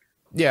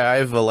 Yeah. I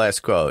have a last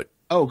quote.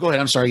 Oh, go ahead.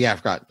 I'm sorry. Yeah, I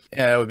forgot.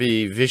 Yeah, it would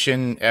be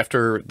Vision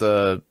after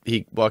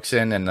he walks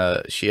in and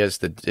she has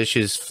the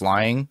dishes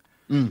flying.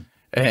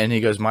 And he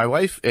goes, "My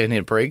wife," and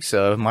it breaks,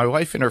 "my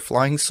wife and her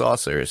flying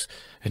saucers."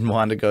 And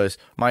Wanda goes,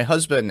 "My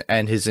husband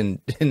and his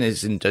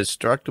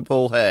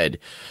indestructible head.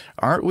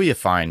 Aren't we a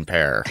fine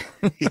pair?"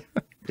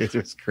 It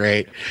was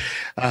great.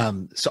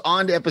 So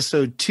on to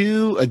episode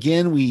 2.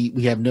 Again,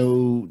 we have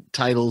no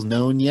titles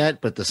known yet,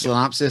 but the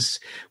synopsis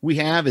we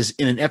have is,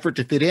 in an effort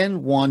to fit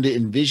in, Wanda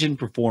and Vision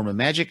perform a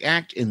magic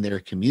act in their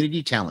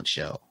community talent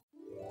show.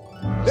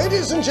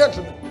 Ladies and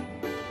gentlemen,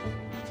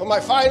 for my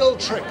final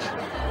trick,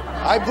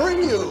 I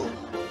bring you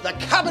the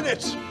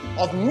Cabinet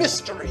of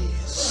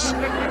Mysteries.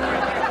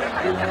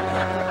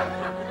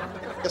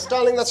 Yes,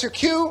 darling, that's your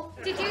cue.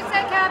 Did you say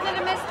Cabinet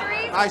of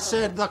Mysteries? I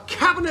said the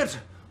Cabinet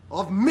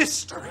of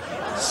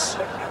Mysteries.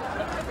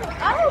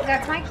 Oh,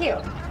 that's my cue.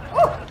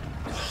 Ooh.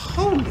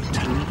 Holy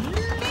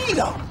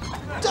Toledo!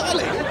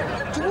 Darling,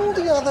 do all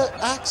the other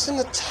acts in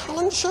the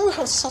talent show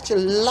have such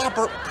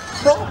elaborate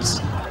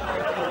props?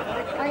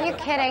 Are you you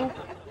kidding?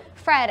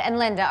 Fred and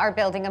Linda are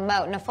building a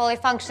moat in a fully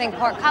functioning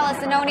portcullis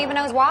and no one even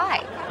knows why.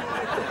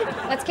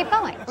 Let's keep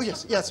going. Oh,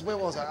 yes, where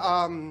was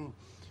I?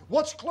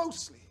 Watch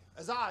closely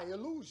as I,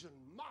 illusion,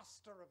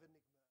 master of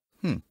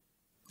enigma.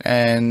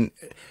 And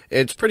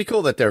it's pretty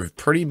cool that they're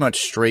pretty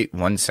much straight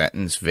one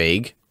sentence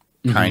vague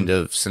kind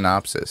of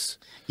synopsis.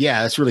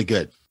 Yeah, that's really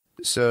good.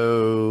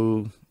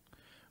 So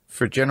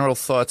for general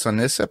thoughts on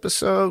this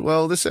episode,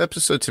 well, this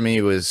episode to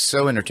me was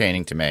so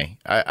entertaining to me.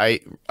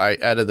 I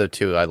out of the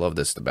two, I love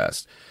this the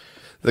best.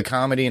 The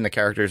comedy and the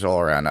characters all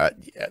around.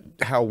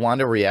 How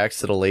Wanda reacts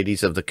to the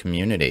ladies of the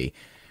community,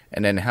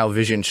 and then how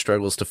Vision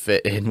struggles to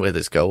fit in with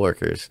his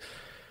coworkers.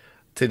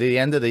 To the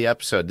end of the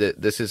episode,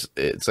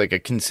 it's like a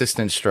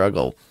consistent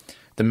struggle.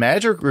 The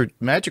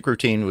magic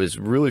routine was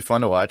really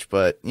fun to watch,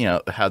 but you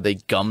know how they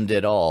gummed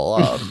it all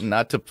up.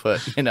 Not to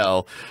put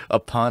a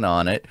pun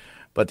on it,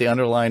 but the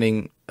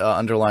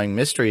underlying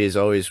mystery is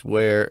always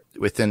where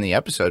within the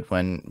episode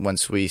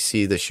once we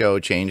see the show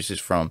changes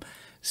from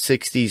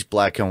 60s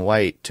black and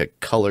white to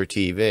color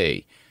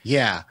TV.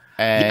 Yeah,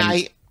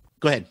 and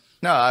go ahead.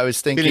 No, I was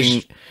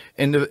thinking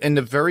Finish. in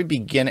the very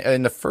beginning,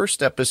 in the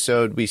first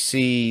episode, we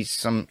see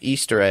some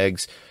Easter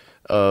eggs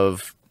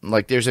of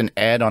like there's an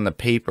ad on the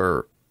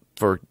paper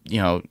for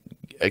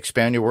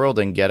expand your world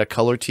and get a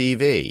color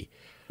TV.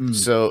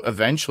 So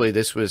eventually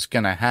this was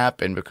going to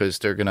happen because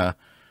they're going to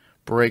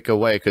break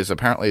away because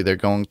apparently they're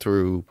going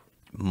through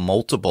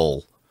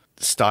multiple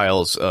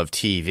styles of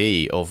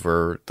TV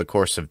over the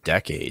course of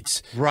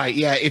decades. Right.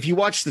 Yeah. If you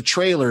watch the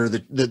trailer,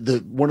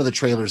 the one of the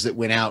trailers that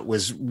went out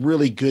was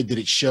really good, that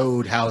it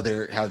showed how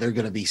they're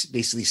going to be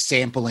basically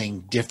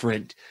sampling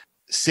different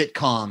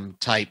sitcom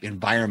type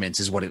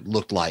environments is what it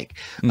looked like.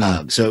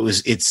 So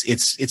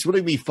it's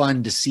really be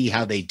fun to see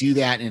how they do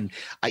that. And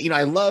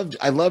I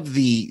loved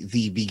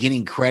the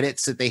beginning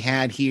credits that they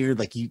had here.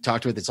 Like you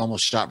talked about, it's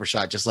almost shot for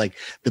shot, just like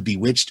the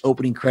Bewitched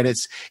opening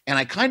credits. And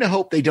I kind of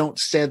hope they don't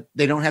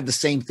have the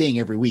same thing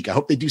every week. I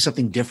hope they do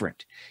something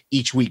different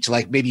each week. So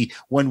like maybe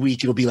one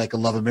week it'll be like a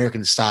Love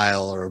American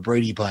Style or a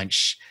Brady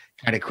Bunch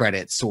kind of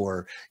credits,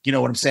 or you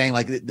know what I'm saying?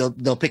 Like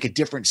they'll pick a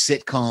different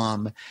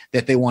sitcom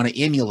that they want to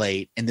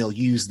emulate, and they'll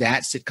use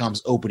that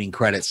sitcom's opening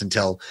credits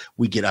until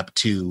we get up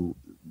to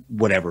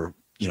whatever,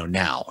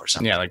 now or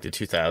something. Yeah, like the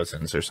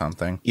 2000s or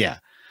something. Yeah.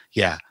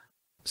 Yeah.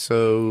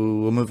 So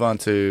we'll move on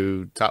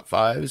to top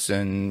fives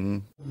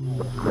and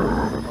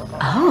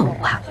Oh,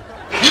 wow.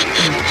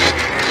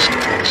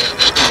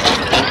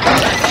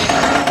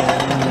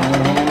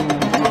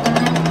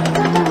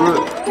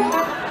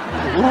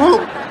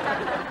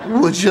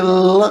 Would you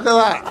look at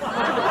that?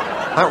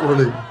 That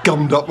really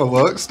gummed up my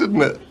works,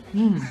 didn't it?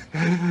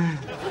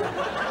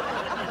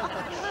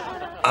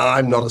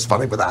 I'm not as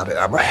funny without it,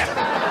 am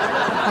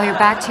I? Well, you're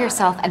back to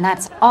yourself, and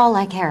that's all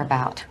I care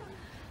about.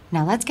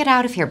 Now let's get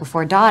out of here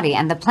before Dottie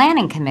and the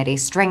planning committee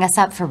string us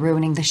up for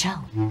ruining the show.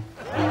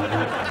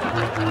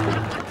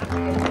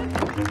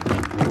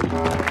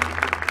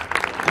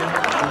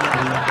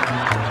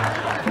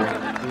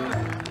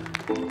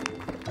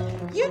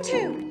 You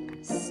two,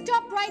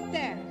 stop right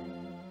there.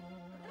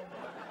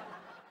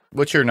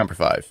 what's your number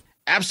five?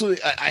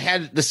 Absolutely. I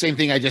had the same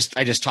thing I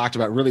just talked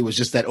about. Really was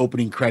just that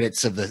opening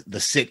credits of the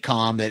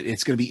sitcom, that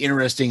it's going to be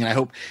interesting. And I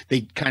hope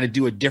they kind of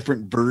do a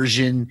different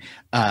version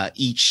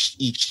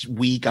each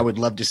week. I would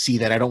love to see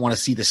that. I don't want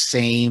to see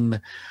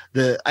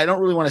I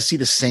don't really want to see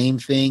the same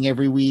thing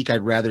every week.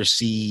 I'd rather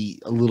see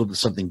a little bit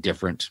something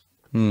different.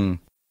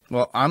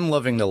 Well, I'm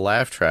loving the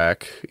laugh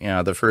track.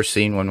 The first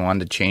scene when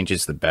Wanda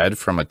changes the bed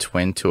from a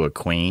twin to a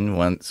queen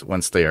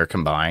once they are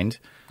combined.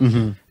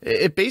 Mm-hmm.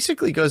 It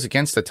basically goes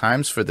against the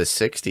times for the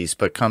 60s,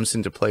 but comes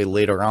into play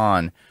later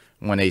on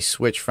when they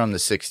switch from the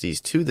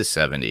 60s to the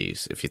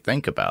 70s, if you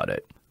think about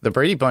it. The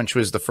Brady Bunch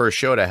was the first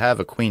show to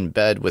have a queen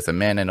bed with a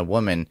man and a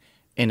woman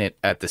in it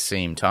at the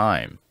same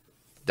time.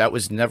 That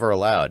was never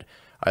allowed.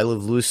 I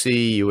Love Lucy,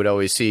 you would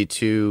always see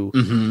two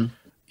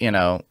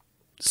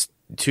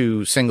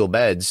single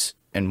beds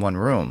in one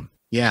room.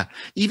 Yeah.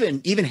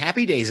 Even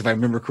Happy Days, if I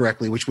remember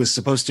correctly, which was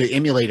supposed to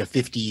emulate a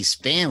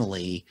 50s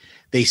family,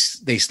 they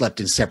slept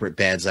in separate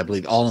beds. I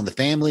believe All in the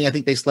Family, I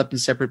think they slept in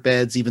separate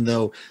beds, even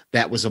though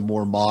that was a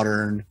more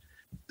modern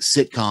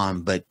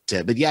sitcom. But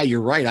yeah,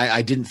 you're right.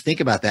 I didn't think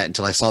about that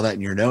until I saw that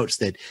in your notes,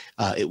 that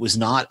it was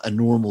not a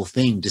normal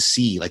thing to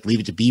see. Like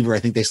Leave It to Beaver, I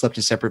think they slept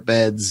in separate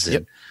beds.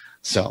 Yep.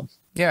 So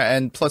yeah,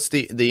 and plus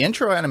the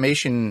intro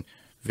animation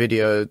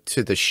video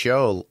to the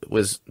show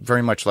was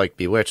very much like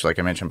Bewitched, like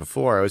I mentioned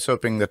before. I was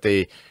hoping that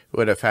they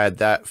would have had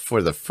that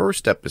for the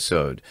first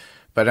episode,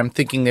 but I'm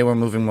thinking they were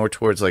moving more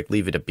towards like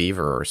Leave It to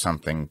Beaver or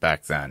something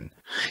back then.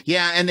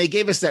 Yeah, and they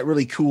gave us that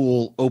really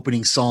cool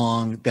opening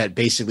song that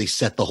basically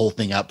set the whole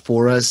thing up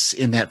for us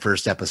in that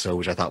first episode,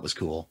 which I thought was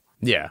cool.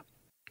 Yeah.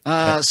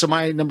 So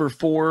my number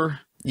 4.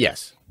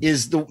 Yes.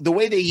 is the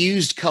way they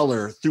used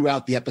color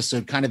throughout the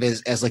episode, kind of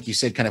as like you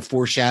said, kind of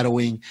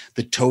foreshadowing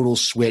the total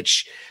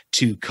switch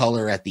to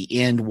color at the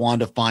end.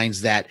 Wanda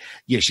finds that,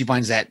 she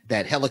finds that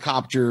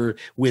helicopter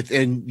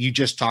and you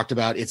just talked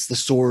about, it's the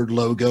sword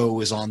logo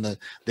is on the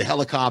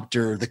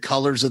helicopter. The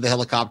colors of the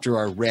helicopter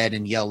are red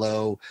and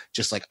yellow,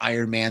 just like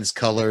Iron Man's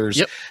colors.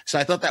 Yep. So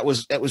I thought that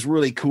was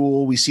really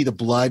cool. We see the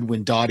blood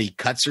when Dottie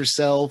cuts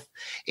herself,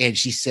 and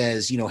she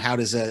says, how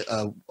does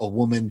a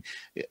woman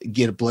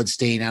get a blood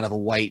stain out of a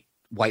white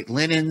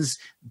linens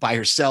by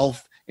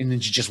herself? And then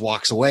she just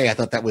walks away. I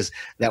thought that was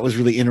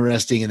really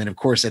interesting. And then of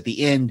course at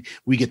the end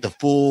we get the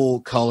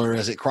full color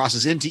as it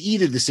crosses into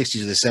either the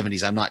 60s or the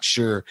 70s. I'm not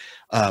sure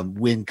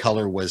when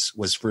color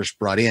was first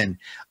brought in,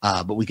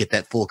 but we get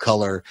that full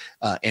color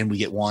and we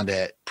get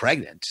Wanda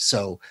pregnant.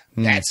 So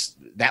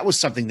that was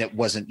something that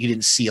you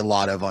didn't see a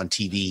lot of on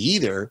TV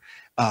either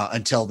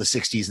until the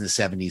 60s and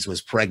the 70s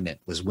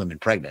was women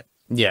pregnant.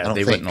 Yeah,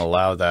 they wouldn't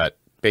allow that.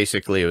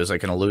 Basically, it was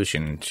like an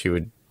illusion.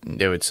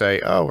 They would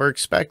say, "Oh, we're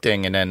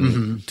expecting," and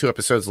then 2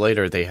 episodes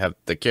later, they have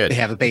the kid. They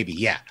have a baby.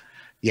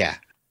 Yeah.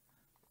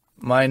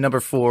 My number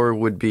 4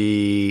 would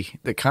be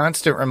the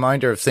constant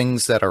reminder of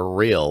things that are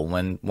real.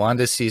 When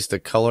Wanda sees the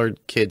colored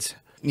kids,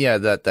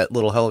 that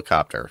little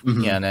helicopter,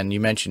 and then you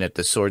mentioned it,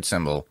 the sword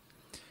symbol,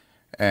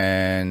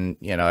 and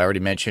I already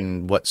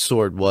mentioned what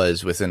sword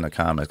was within the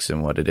comics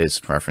and what it is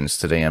in reference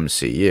to the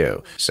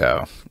MCU.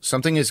 So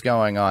something is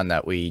going on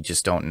that we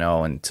just don't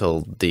know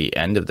until the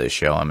end of the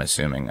show, I'm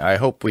assuming. I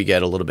hope we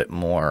get a little bit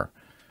more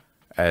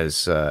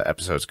as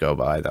episodes go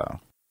by, though.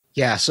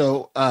 Yeah.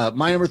 So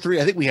my number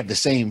 3, I think we have the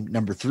same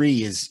number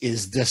 3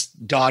 is this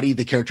Dottie,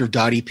 the character of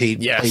Dottie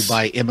played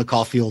by Emma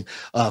Caulfield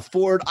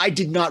Ford. I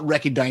did not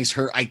recognize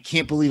her. I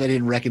can't believe I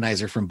didn't recognize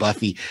her from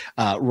Buffy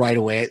right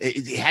away.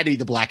 It had to be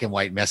the black and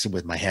white messing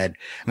with my head.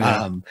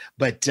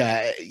 But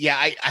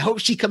I hope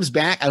she comes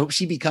back. I hope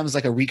she becomes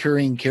like a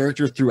recurring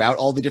character throughout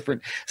all the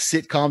different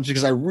sitcoms,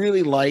 because I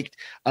really liked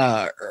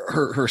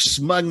her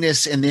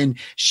smugness. And then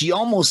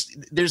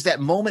there's that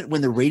moment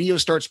when the radio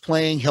starts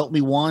playing Help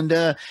Me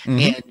Wanda,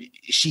 and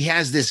she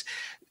has this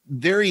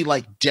very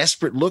like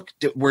desperate look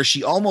where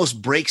she almost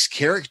breaks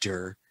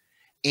character.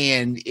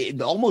 And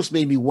it almost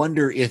made me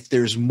wonder if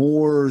there's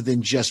more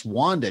than just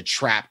Wanda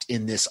trapped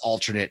in this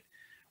alternate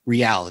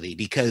reality,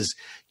 because,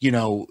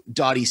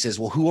 Dottie says,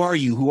 well, who are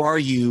you? Who are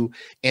you?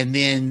 And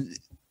then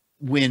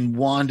when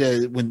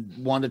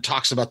Wanda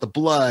talks about the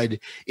blood,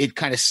 it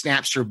kind of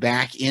snaps her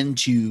back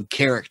into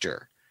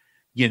character,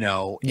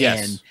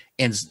 Yes.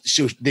 and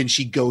so then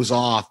she goes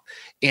off.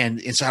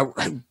 And so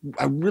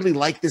I really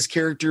like this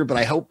character, but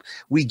I hope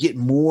we get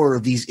more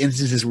of these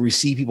instances where we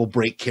see people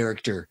break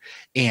character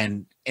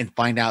and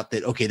find out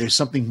that, okay, there's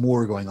something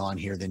more going on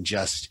here than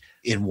just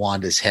in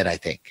Wanda's head, I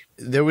think.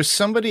 There was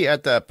somebody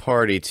at that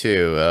party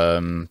too,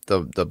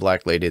 the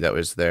black lady that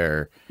was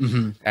there,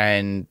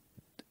 and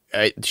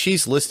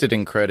she's listed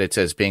in credits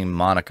as being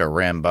Monica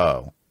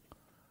Rambeau.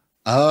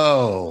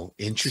 Oh,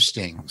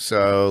 interesting.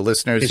 So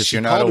listeners, if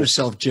you're not, she called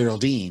herself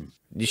Geraldine.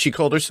 She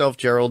called herself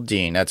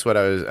Geraldine. That's what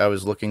I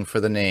was looking for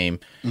the name.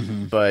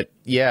 But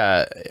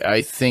yeah,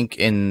 I think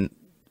in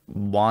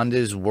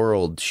Wanda's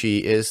world, she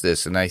is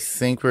this, and I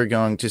think we're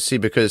going to see,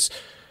 because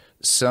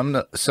some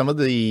of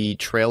the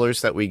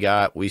trailers that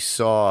we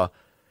saw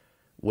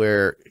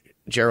where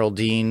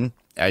Geraldine,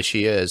 as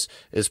she is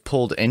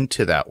pulled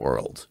into that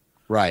world,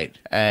 right?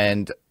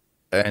 And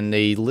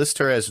they list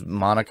her as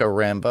Monica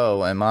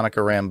Rambeau, and Monica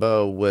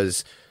Rambeau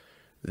was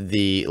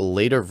the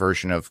later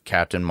version of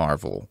Captain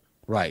Marvel.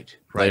 Right.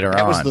 Later that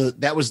on.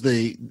 That was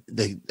the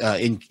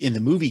in the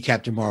movie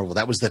Captain Marvel,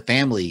 that was the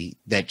family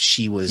that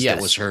she was. Yes.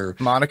 That was her.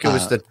 Monica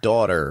was the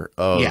daughter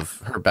of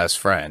her best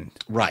friend.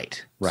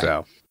 Right.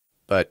 So,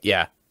 but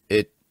yeah,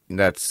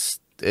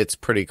 it's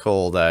pretty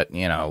cool that,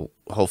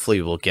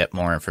 hopefully we'll get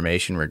more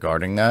information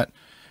regarding that.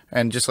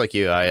 And just like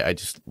you, I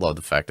just love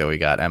the fact that we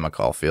got Emma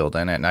Caulfield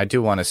in it, and I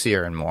do want to see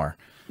her in more.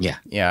 Yeah.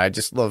 Yeah, I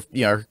just love,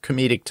 her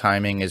comedic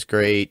timing is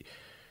great.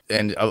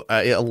 And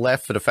I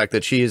laugh at the fact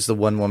that she is the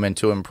one woman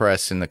to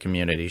impress in the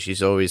community.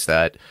 She's always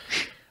that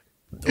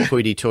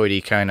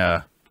hoity-toity kind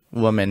of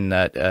woman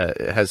that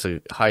has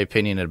a high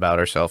opinion about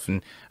herself,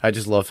 and I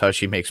just love how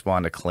she makes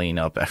Wanda clean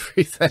up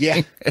everything.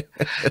 Yeah.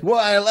 Well,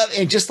 I love,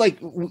 and just like,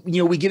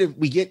 we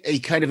get a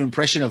kind of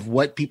impression of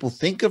what people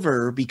think of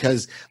her,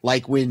 because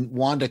like when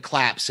Wanda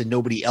claps and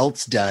nobody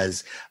else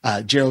does,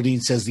 Geraldine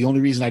says the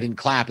only reason I didn't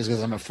clap is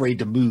because I'm afraid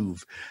to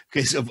move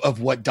because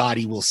of what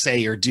Dottie will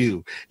say or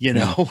do,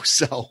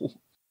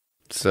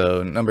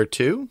 So number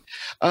 2?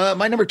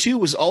 My number 2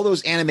 was all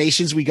those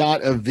animations we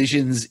got of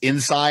Vision's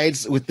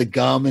insides with the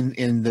gum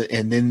and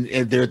then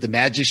there at the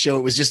magic show.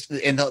 It was just,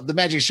 and the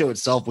magic show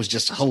itself was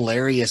just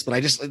hilarious. But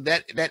I just,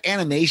 that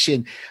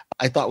animation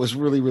I thought was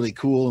really, really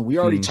cool. And we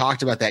already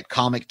talked about that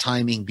comic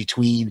timing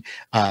between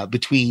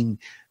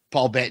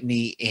Paul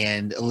Bettany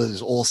and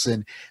Elizabeth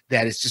Olsen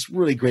that is just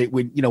really great.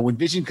 When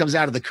Vision comes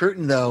out of the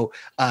curtain though,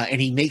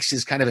 and he makes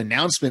his kind of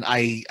announcement,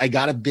 I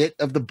got a bit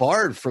of the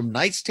Bard from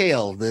Knight's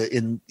Tale.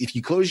 If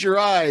you close your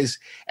eyes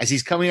as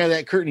he's coming out of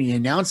that curtain, he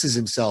announces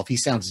himself. He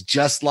sounds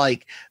just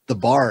like the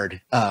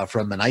Bard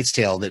from the Knight's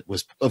Tale that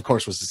was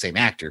the same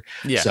actor.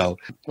 Yeah. So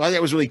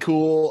that was really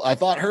cool. I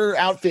thought her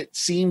outfit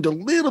seemed a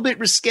little bit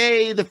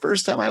risque the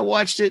first time I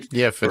watched it.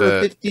 Yeah, for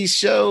a 50s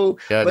show.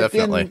 Yeah, but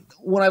definitely. Then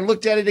when I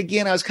looked at it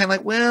again, I was kind of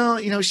like, well,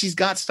 she's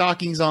got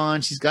stockings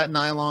on, she's got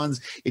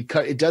nylons.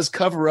 It does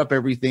cover up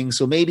everything,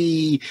 so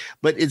maybe,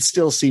 but it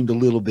still seemed a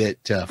little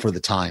bit for the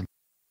time.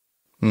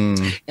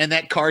 And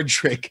that card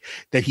trick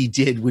that he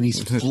did when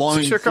he's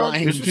flying.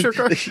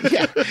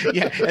 Yeah.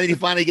 And then he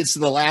finally gets to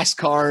the last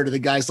card, and the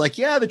guy's like,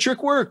 "Yeah, the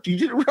trick worked. You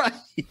did it right."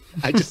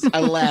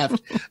 I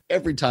laughed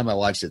every time I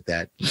watched it.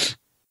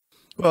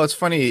 Well, it's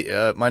funny.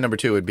 My number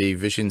 2 would be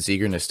Vision's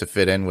eagerness to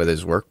fit in with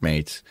his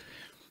workmates.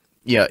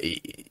 Yeah,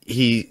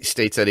 he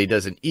states that he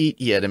doesn't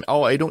eat yet.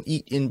 I don't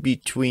eat in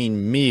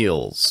between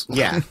meals.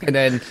 Yeah. And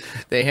then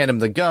they hand him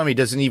the gum. He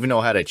doesn't even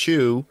know how to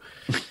chew.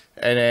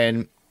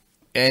 And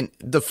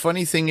the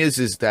funny thing is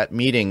that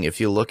meeting, if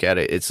you look at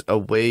it, it's a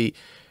way,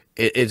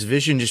 it's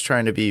Vision just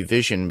trying to be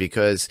Vision,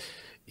 because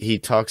he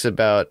talks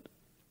about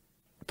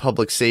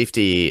public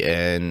safety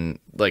and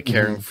like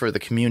caring for the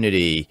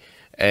community,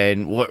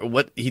 and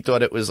what he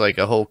thought it was like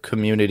a whole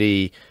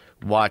community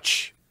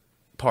watch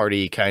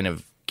party kind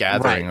of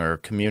gathering or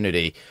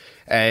community.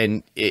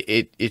 And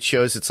it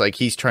shows it's like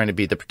he's trying to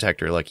be the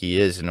protector like he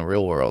is in the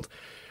real world.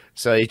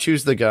 So he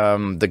chews the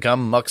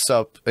gum mucks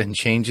up and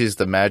changes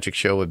the magic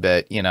show a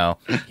bit.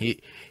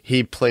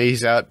 He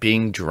plays out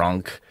being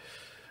drunk.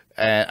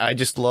 And I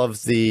just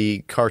love the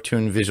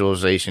cartoon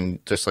visualization,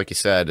 just like you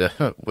said,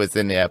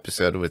 within the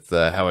episode with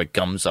how it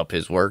gums up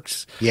his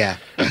works. Yeah.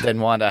 And then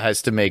Wanda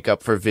has to make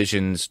up for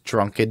Vision's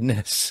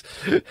drunkenness,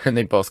 and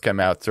they both come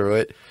out through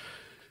it.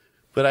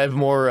 But I have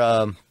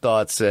more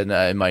thoughts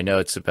in my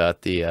notes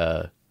about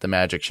the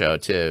magic show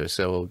too.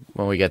 So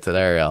when we get to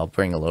there, I'll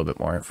bring a little bit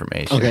more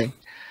information. Okay.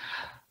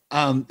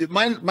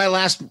 My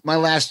last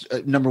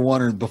number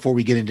 1, or before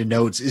we get into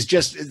notes, is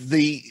just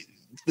the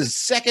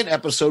second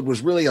episode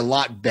was really a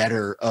lot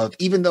better.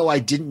 Even though I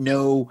don't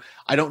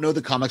know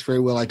the comics very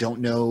well, I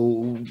don't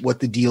know what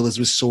the deal is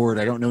with Sword,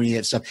 I don't know any of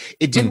that stuff.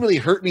 It didn't really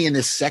hurt me in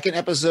this second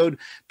episode,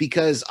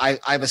 because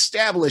I've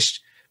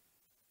established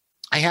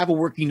I have a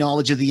working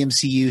knowledge of the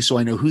MCU, so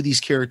I know who these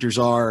characters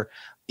are.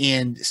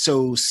 And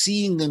so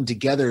seeing them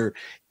together,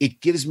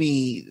 it gives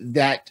me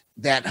that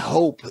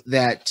hope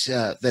that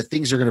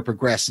things are going to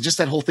progress. And just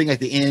that whole thing at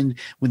the end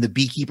when the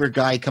beekeeper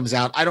guy comes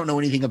out. I don't know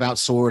anything about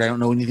Sword. I don't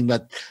know anything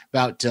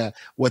about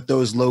what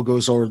those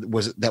logos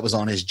that was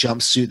on his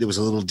jumpsuit that was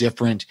a little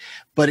different.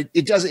 But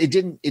it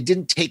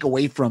didn't take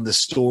away from the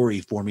story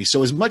for me.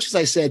 So as much as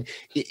I said,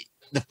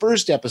 the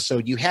first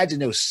episode, you had to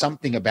know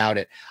something about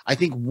it. I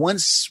think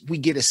once we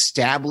get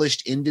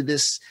established into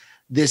this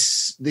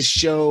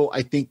show,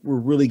 I think we're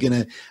really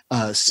going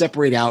to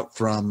separate out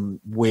from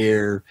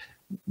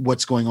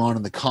what's going on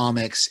in the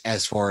comics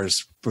as far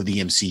as for the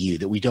MCU,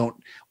 that we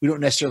don't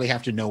necessarily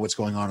have to know what's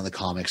going on in the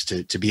comics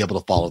to be able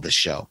to follow this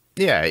show.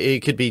 Yeah,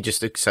 it could be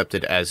just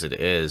accepted as it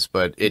is,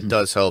 but it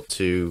does help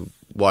to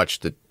watch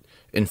the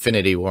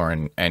Infinity War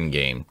and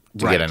Endgame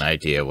to get an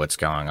idea of what's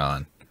going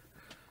on.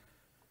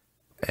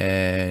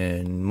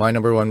 And my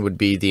number 1 would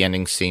be the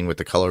ending scene with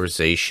the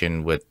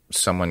colorization, with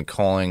someone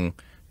calling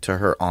to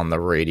her on the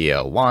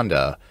radio.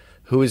 Wanda,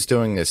 who is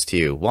doing this to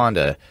you?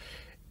 Wanda,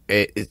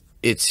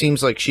 it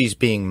seems like she's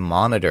being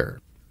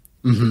monitored.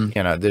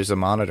 There's a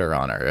monitor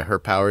on her. Her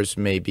powers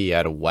may be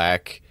out of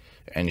whack,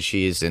 and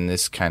she is in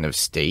this kind of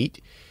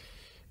state.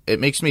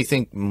 It makes me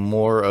think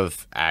more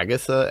of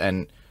Agatha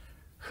and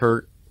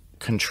her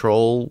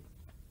control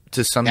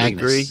to some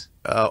degree.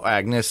 Oh,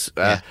 Agnes,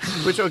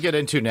 which I'll get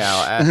into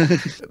now.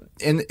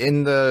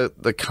 In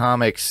the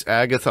comics,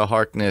 Agatha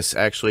Harkness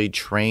actually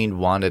trained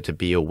Wanda to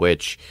be a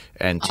witch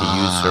and to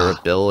use her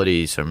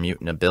abilities, her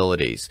mutant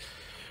abilities.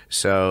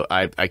 So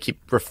I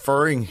keep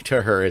referring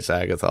to her as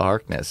Agatha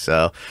Harkness.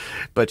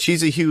 But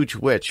she's a huge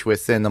witch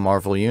within the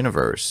Marvel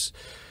Universe.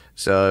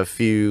 So if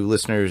you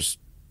listeners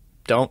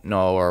don't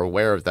know or are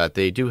aware of that,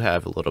 they do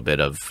have a little bit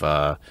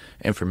of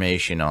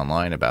information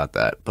online about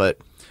that. But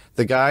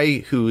the guy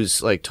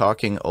who's like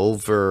talking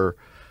over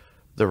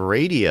the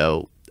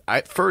radio,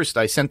 I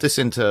sent this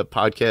into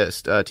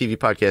TV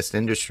podcast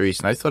industries,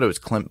 and I thought it was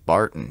Clint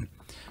Barton,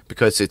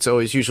 because it's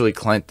always usually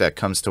Clint that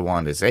comes to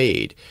Wanda's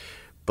aid.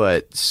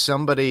 But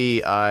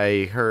somebody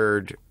I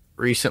heard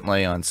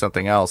recently on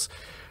something else,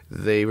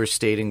 they were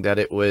stating that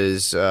it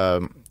was, I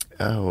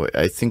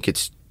think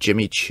it's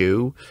Jimmy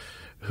Chu,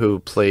 who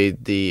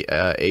played the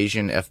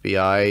Asian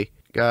FBI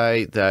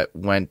guy that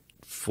went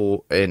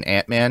full in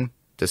Ant-Man.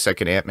 The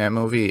second Ant-Man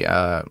movie,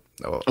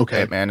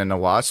 Ant-Man and the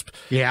Wasp.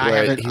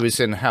 Yeah, he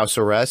was in house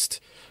arrest.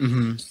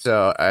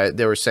 So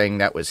they were saying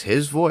that was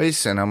his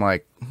voice, and I'm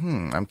like,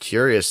 I'm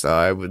curious though.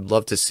 I would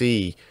love to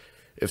see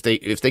if they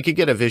could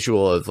get a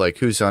visual of like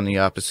who's on the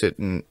opposite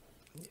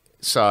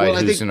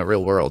side who's in the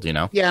real world, you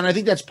know? Yeah, and I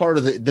think that's part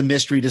of the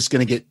mystery that's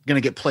going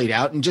to get played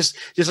out. And just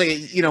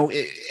like, you know,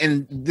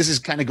 and this is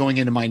kind of going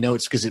into my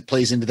notes because it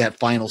plays into that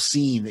final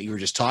scene that you were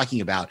just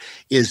talking about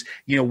is,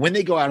 you know, when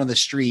they go out on the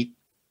street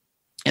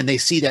and they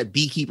see that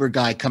beekeeper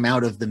guy come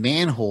out of the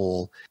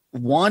manhole,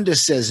 Wanda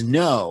says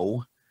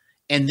no,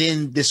 and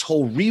then this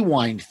whole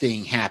rewind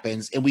thing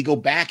happens and we go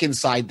back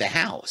inside the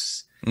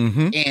house.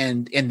 Mm-hmm.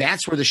 And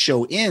that's where the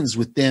show ends,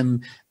 with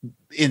them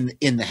in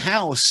the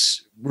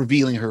house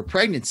revealing her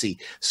pregnancy.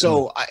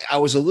 So I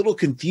was a little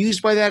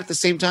confused by that at the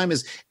same time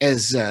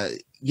as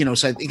you know,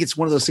 so I think it's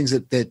one of those things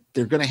that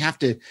they're going to have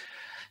to,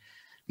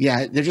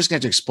 they're just going to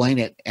have to explain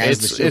it as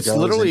the show goes. It's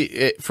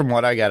literally, from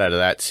what I got out of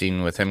that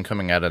scene with him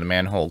coming out of the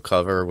manhole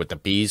cover with the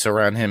bees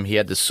around him, he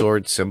had the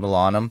sword symbol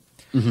on him.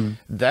 Mm-hmm.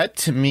 That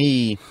to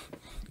me,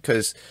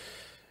 because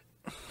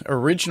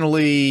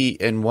originally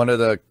in one of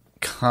the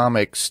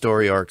comic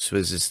story arcs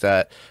is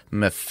that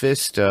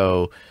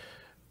Mephisto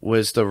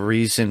was the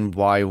reason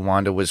why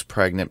Wanda was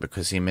pregnant,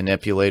 because he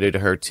manipulated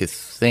her to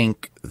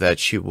think that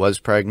she was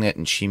pregnant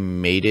and she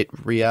made it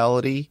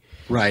reality.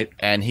 Right.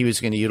 And he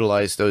was going to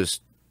utilize those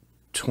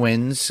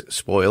twins,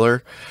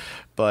 spoiler,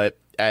 but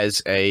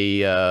as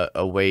a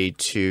way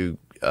to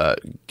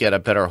get a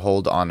better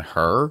hold on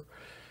her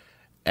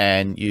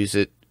and use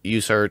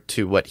her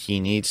to what he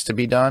needs to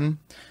be done.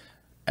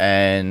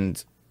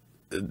 And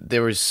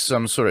there was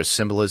some sort of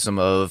symbolism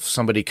of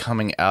somebody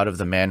coming out of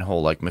the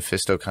manhole, like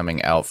Mephisto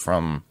coming out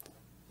from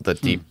the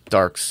deep,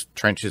 dark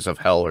trenches of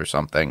hell or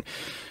something.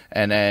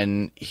 And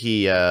then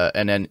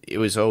and then it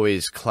was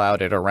always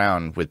clouded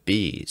around with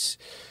bees.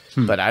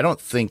 But I don't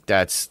think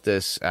that's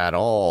this at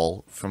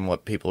all from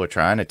what people are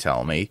trying to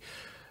tell me.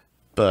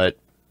 But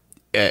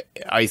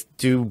I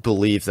do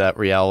believe that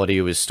reality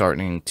was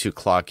starting to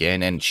clock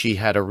in, and she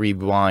had to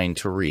rewind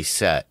to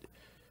reset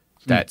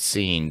that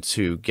scene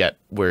to get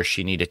where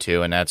she needed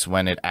to, and that's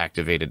when it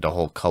activated the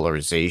whole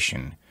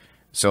colorization.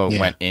 So it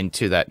went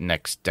into that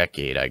next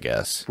decade, I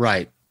guess.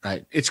 Right.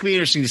 It's gonna be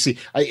interesting to see.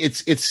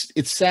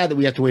 It's sad that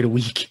we have to wait a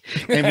week,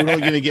 and we're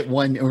only gonna get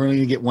one. We're only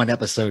gonna get one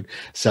episode.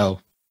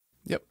 So,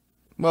 yep.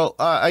 Well,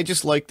 I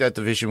just like that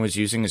the Vision was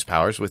using his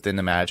powers within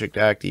the Magic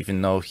Act,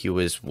 even though he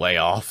was way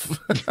off.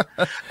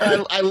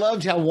 I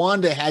loved how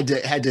Wanda had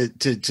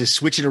to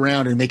switch it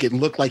around and make it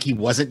look like he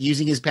wasn't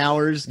using his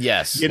powers.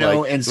 Yes, you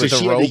know, like, and so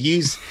she had to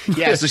use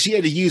so she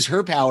had to use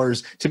her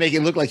powers to make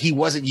it look like he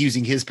wasn't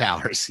using his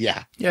powers.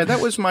 Yeah,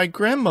 that was my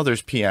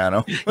grandmother's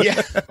piano.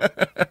 Yeah.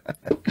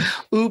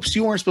 Oops,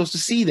 you weren't supposed to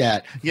see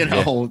that. You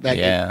know.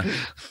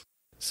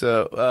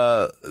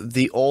 So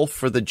the all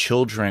for the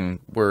children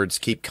words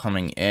keep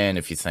coming in.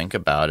 If you think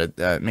about it,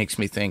 that makes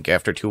me think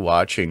after two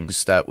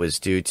watchings that was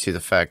due to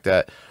the fact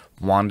that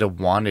Wanda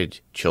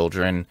wanted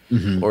children,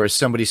 or is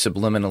somebody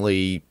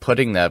subliminally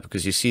putting that,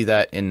 because you see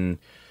that in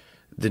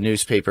the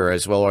newspaper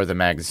as well, or the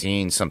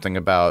magazine, something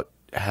about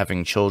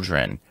having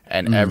children,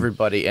 and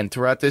everybody, and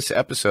throughout this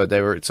episode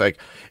it's like,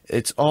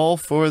 it's all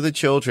for the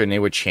children. They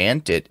would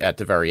chant it at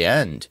the very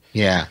end.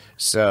 Yeah.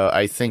 So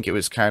I think it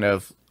was kind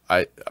of,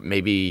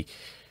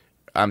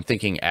 I'm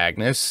thinking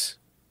Agnes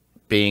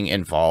being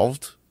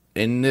involved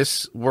in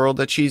this world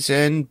that she's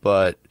in,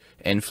 but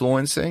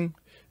influencing,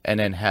 and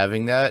then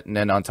having that, and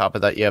then on top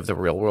of that, you have the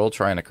real world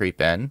trying to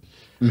creep in.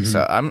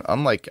 So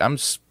I'm like,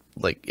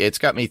 it's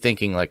got me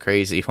thinking like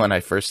crazy when I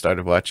first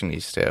started watching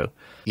these two.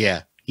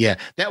 Yeah.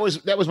 That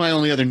was my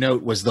only other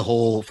note, was the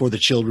whole for the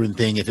children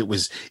thing. If it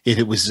was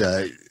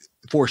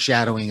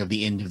foreshadowing of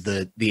the end of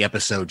the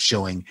episode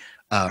showing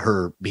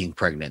her being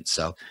pregnant.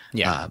 So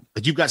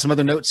but you've got some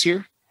other notes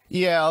here.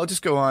 Yeah, I'll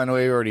just go on.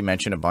 We already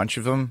mentioned a bunch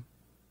of them.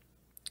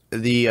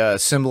 The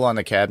symbol on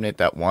the cabinet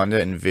that Wanda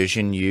and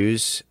Vision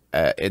use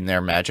in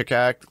their Magic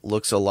Act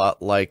looks a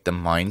lot like the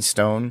Mind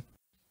Stone.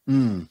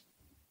 You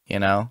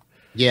know?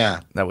 Yeah.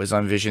 That was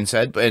on Vision's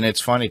head. And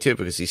it's funny, too,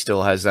 because he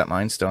still has that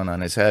Mind Stone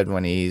on his head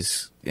when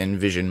he's in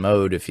Vision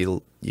mode. If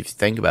you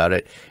think about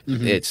it,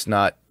 it's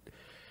not...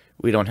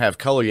 We don't have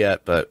color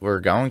yet, but we're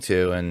going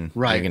to, and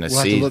you're going to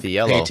see the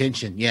yellow. Pay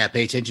attention. Yeah,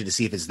 pay attention to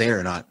see if it's there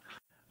or not.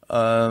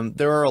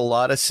 There are a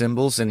lot of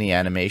symbols in the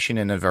animation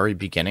in the very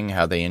beginning,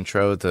 how they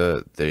intro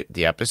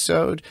the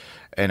episode,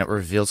 and it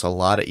reveals a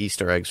lot of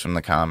Easter eggs from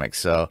the comics.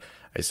 So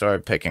I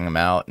started picking them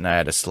out, and I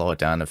had to slow it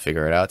down to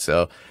figure it out.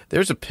 So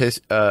there's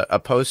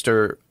a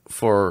poster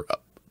for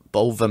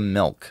Bova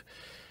milk,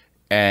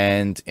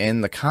 and in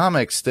the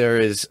comics there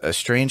is a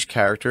strange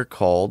character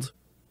called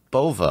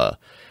Bova,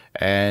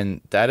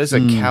 and that is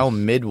a cow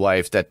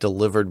midwife that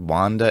delivered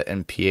Wanda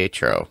and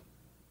Pietro.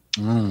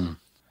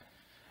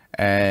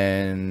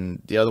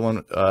 And the other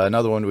one,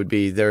 another one would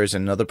be, there's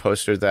another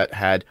poster that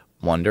had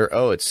Wonder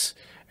Oats,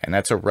 and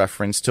that's a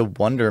reference to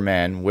Wonder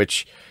Man,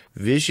 which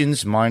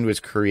Vision's mind was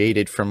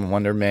created from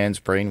Wonder Man's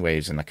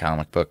brainwaves in the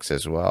comic books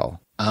as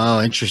well.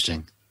 Oh,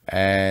 interesting.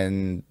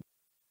 And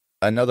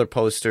another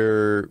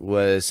poster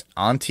was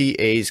Auntie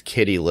A's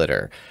kitty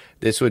litter.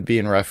 This would be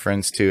in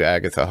reference to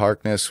Agatha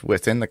Harkness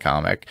within the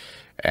comic,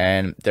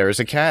 and there is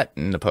a cat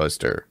in the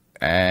poster,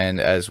 and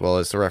as well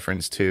as the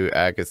reference to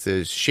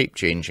Agatha's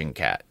shape-changing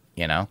cat.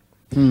 You know?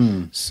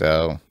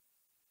 So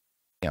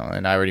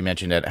And I already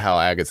mentioned it, how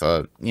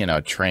Agatha,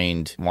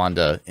 trained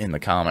Wanda in the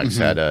comics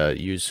how to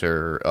use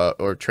her,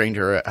 or trained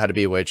her how to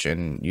be a witch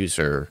and use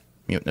her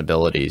mutant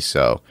abilities.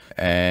 So,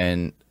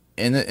 and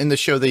in the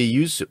show, they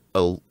use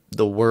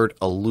the word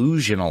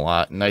illusion a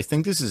lot. And I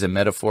think this is a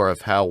metaphor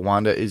of how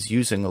Wanda is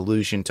using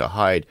illusion to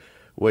hide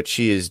what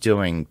she is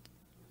doing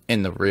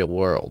in the real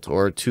world,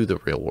 or to the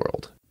real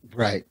world.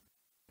 Right.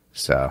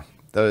 So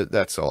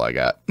that's all I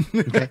got.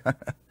 Okay.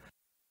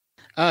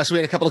 So we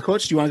had a couple of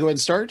quotes. Do you want to go ahead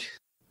and start?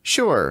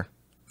 Sure.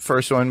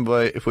 First one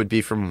would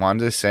be from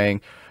Wanda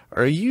saying,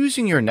 "Are you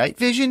using your night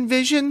vision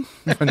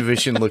when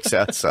Vision looks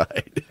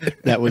outside?"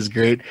 That was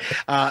great.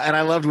 And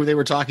I loved when they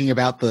were talking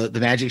about the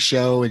magic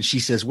show. And she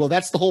says, well,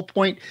 that's the whole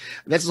point.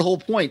 That's the whole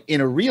point.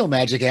 In a real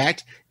magic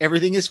act,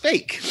 everything is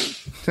fake.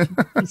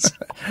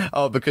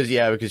 Oh, because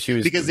she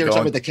was because they were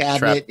talking about the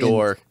cabinet. Trap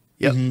door.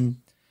 Yep. Mm-hmm.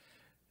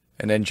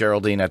 And then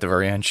Geraldine at the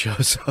very end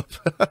shows up.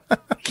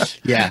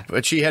 Yeah.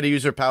 But she had to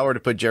use her power to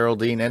put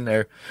Geraldine in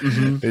there.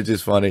 Mm-hmm. It's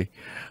just funny.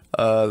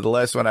 The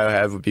last one I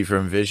have would be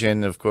from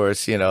Vision, of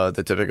course,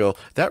 the typical,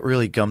 "That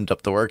really gummed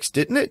up the works,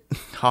 didn't it?"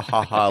 Ha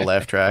ha ha,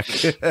 laugh track.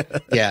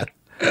 Yeah.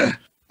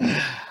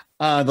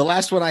 The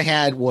last one I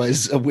had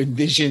was when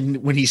Vision,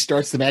 when he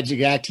starts the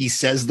magic act, he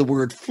says the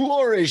word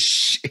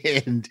flourish,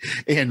 and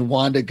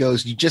Wanda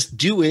goes, "You just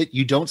do it.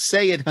 You don't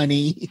say it,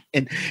 honey."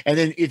 And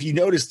then if you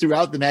notice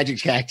throughout the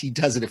magic act, he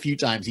does it a few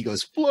times. He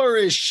goes,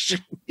 "Flourish,"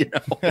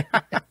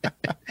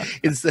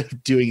 instead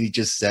of doing it, he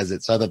just says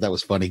it. So I thought that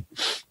was funny.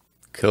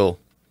 Cool.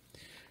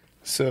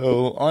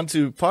 So on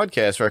to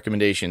podcast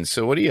recommendations.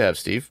 So what do you have,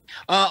 Steve?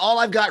 All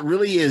I've got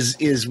really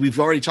is we've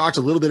already talked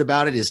a little bit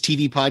about it, is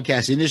TV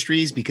Podcast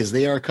Industries, because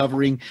they are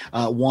covering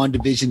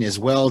WandaVision as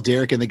well.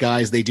 Derek and the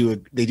guys, they do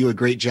a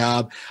great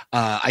job.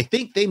 I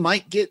think they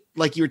might get,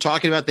 like you were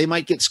talking about, they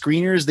might get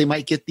screeners. They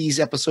might get these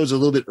episodes a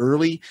little bit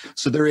early,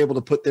 so they're able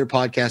to put their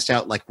podcast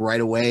out like right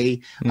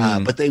away.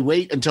 But they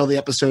wait until the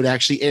episode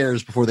actually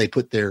airs before they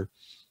put their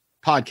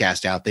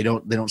podcast out. They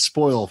don't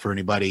spoil for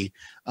anybody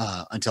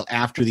until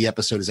after the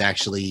episode is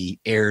actually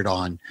aired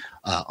on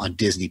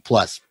Disney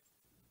Plus.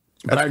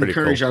 But I'd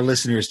encourage our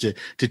listeners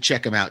to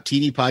check them out.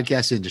 TV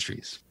Podcast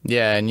Industries.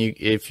 Yeah, and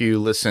if you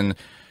listen,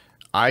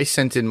 I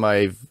sent in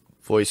my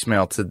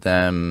voicemail to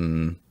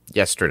them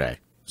yesterday.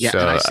 Yeah, so,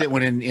 and I sent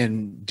one in,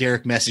 and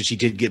Derek messaged. He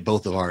did get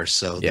both of ours,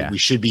 so we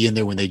should be in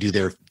there when they do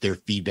their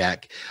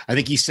feedback. I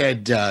think he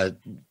said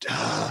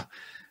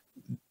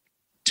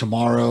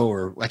tomorrow,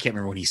 or I can't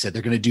remember when he said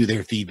they're going to do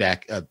their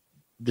feedback.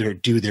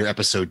 Do their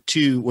episode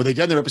 2. Well, they've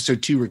done their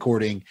episode 2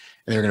 recording,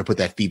 and they're going to put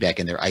that feedback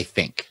in there, I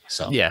think.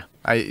 So yeah,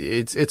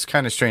 it's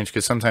kind of strange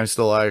because sometimes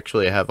they'll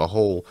actually have a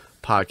whole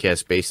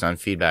podcast based on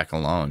feedback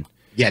alone.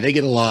 Yeah, they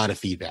get a lot of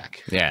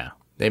feedback. Yeah,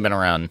 they've been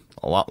around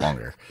a lot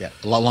longer. Yeah,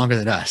 a lot longer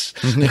than us.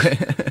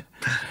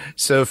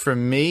 So for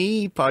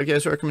me,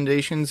 podcast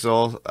recommendations,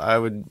 I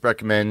would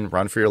recommend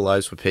Run for Your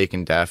Lives with Paige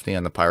and Daphne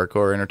on the Pirate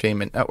Core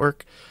Entertainment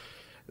Network.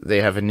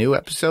 They have a new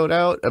episode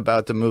out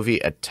about the movie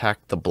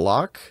Attack the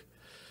Block.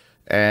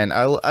 And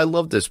I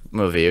love this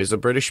movie. It was a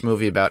British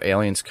movie about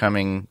aliens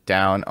coming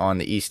down on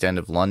the East End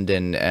of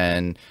London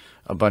and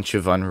a bunch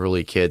of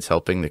unruly kids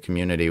helping the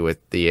community with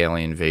the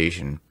alien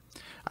invasion.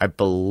 I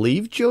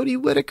believe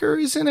Jodie Whittaker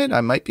is in it. I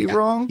might be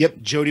wrong. Yep,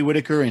 Jodie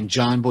Whittaker and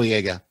John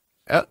Boyega.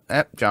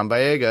 Yep, John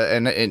Boyega.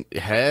 And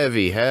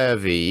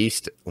heavy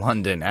East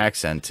London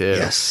accent, too.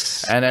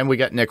 Yes. And then we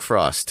got Nick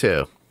Frost,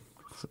 too.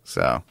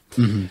 So,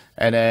 and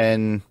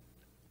then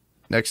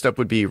next up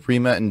would be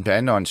Rima and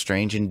Ben on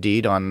Strange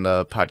Indeed on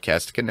the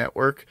Podcastica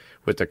Network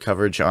with the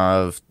coverage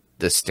of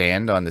The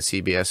Stand on the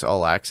CBS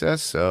All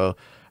Access. So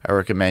I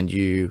recommend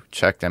you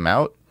check them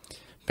out.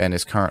 Ben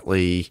is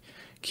currently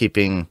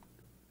keeping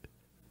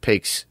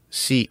Pake's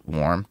seat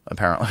warm,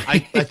 apparently. I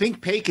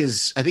think Paik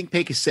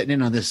is sitting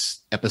in on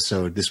this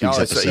episode, this week's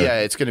episode.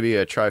 It's going to be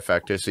a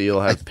trifecta. So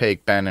you'll have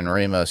Paik, Ben, and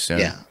Rima soon.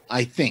 Yeah,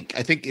 I think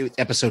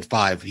episode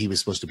 5 he was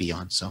supposed to be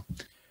on. So,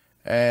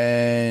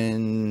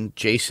 and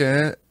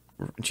Jason,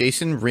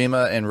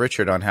 Rima, and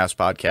Richard on House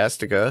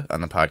Podcastica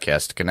on the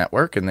Podcastica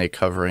Network, and they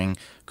covering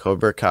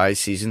Cobra Kai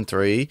season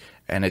 3,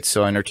 and it's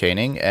so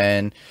entertaining.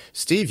 And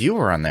Steve, you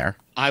were on there.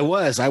 I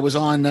was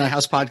on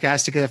House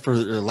Podcastica for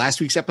last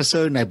week's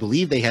episode, and I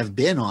believe they have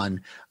been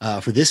on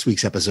for this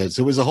week's episode.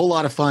 So it was a whole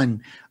lot of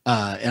fun,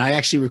 and I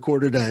actually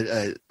recorded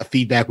a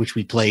feedback which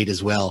we played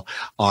as well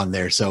on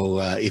there. So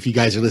if you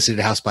guys are listening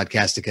to House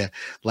Podcastica,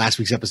 last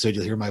week's episode,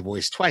 you'll hear my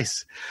voice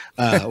twice,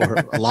 or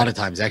a lot of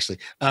times actually.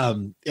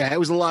 Yeah, it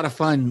was a lot of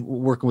fun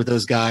working with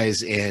those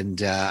guys,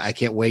 and I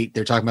can't wait.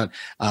 They're talking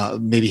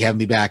about maybe having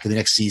me back in the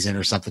next season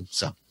or something.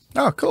 So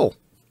oh, cool.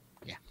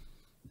 Yeah.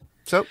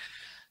 So.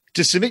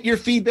 To submit your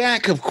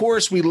feedback, of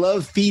course, we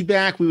love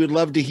feedback. We would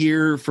love to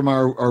hear from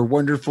our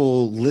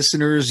wonderful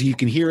listeners. You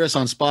can hear us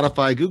on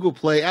Spotify, Google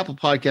Play, Apple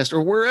Podcast,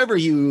 or wherever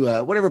you,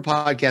 whatever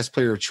podcast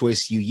player of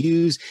choice you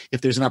use. If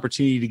there's an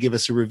opportunity to give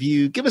us a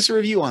review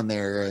on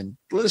there and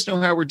let us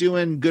know how we're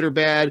doing, good or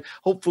bad,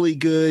 hopefully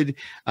good.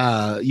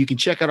 You can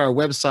check out our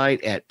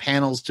website at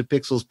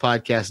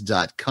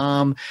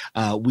panelstopixelspodcast.com.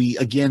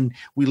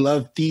 We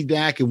love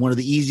feedback, and one of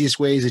the easiest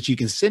ways that you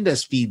can send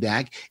us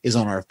feedback is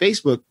on our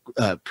Facebook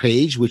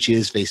page, which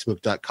is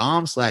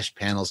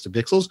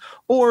facebook.com/panelstopixels,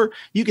 or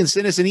you can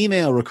send us an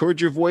email,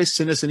 record your voice,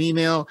 send us an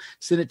email,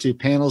 send it to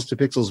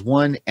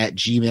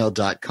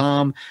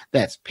panelstopixels1@gmail.com.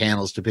 That's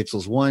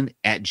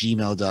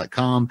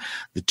panelstopixels1@gmail.com.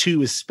 The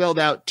 2 is spelled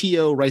out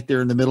TO right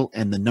there in the middle,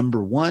 and the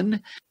number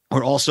 1.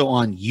 We're also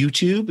on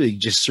YouTube. You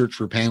just search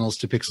for Panels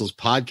to Pixels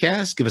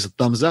podcast. Give us a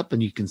thumbs up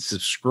and you can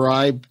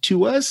subscribe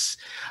to us.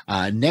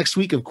 Next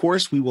week, of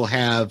course, we will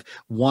have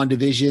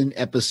WandaVision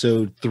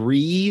episode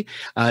 3.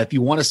 If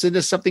you want to send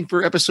us something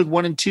for episode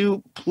 1 and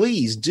 2,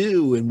 please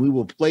do. And we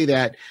will play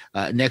that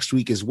next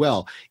week as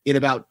well. In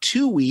about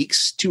 2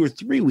 weeks, 2 or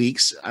 3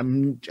 weeks,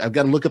 I've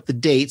got to look up the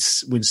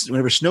dates.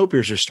 Whenever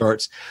Snowpiercer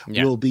starts,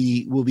 we'll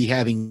be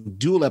having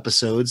dual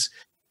episodes.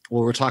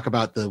 Where we'll talk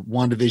about the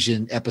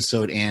WandaVision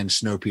episode and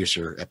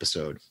Snowpiercer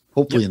episode,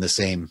 hopefully in the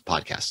same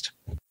podcast.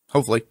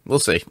 Hopefully, we'll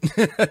see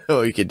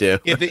what we could do.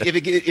 If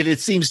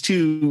it seems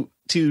too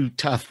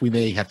tough, we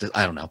may have to.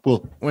 I don't know.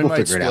 We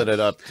might split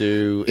it up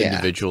to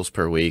individuals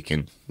per week,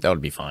 and that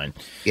would be fine.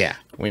 Yeah,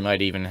 we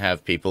might even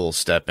have people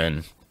step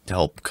in to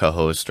help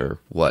co-host or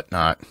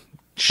whatnot.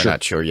 Sure. We're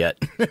not sure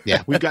yet.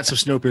 Yeah, we've got some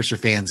Snowpiercer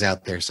fans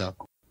out there, so.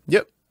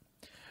 Yep.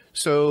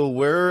 So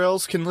where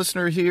else can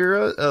listeners hear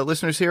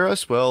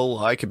us? Well,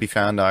 I could be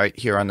found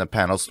here on the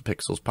Panels to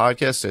Pixels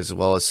podcast, as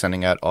well as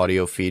sending out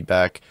audio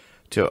feedback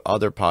to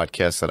other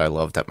podcasts that I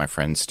love that my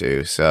friends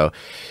do. So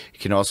you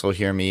can also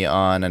hear me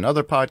on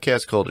another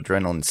podcast called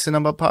Adrenaline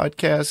Cinema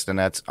Podcast, and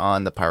that's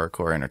on the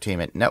Pyrocore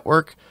Entertainment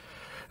Network.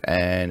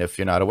 And if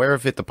you're not aware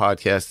of it, the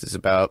podcast is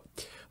about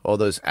all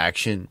those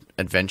action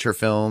adventure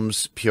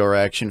films, pure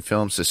action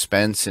films,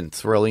 suspense and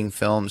thrilling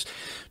films,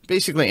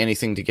 basically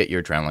anything to get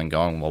your adrenaline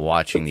going while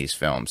watching these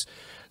films.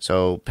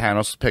 So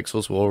Panels to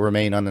Pixels will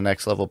remain on the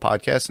Next Level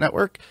Podcast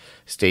Network.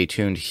 Stay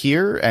tuned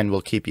here and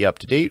we'll keep you up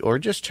to date, or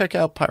just check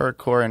out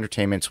Pyrocore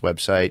Entertainment's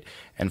website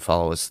and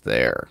follow us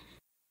there.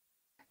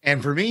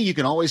 And for me, you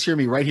can always hear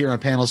me right here on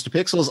Panels to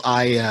Pixels.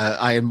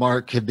 I and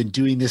Mark have been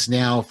doing this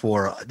now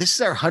this is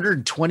our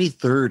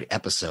 123rd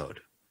episode.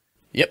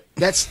 Yep.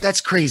 That's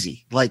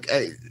crazy. Like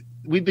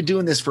we've been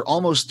doing this for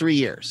almost 3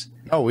 years.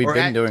 Oh, we've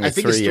been doing it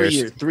 3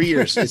 years. 3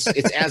 years. It's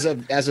as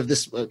of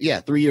this.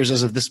 3 years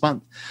as of this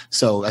month.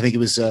 So I think it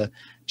was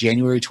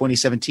January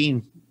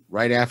 2017,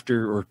 right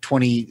after, or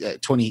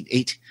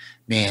 28.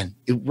 Man,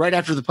 right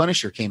after The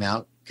Punisher came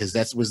out, because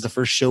that was the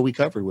first show we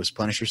covered, was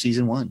Punisher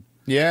season 1.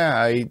 Yeah,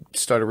 I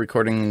started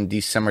recording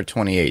December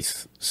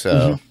 28th.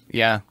 So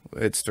yeah,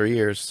 it's 3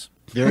 years.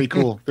 Very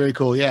cool. Very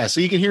cool. Yeah.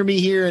 So you can hear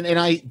me here. And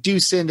I do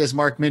send, as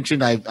Mark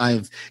mentioned,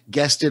 I've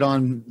guested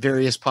on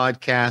various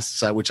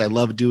podcasts, which I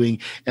love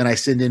doing. And I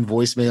send in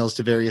voicemails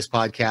to various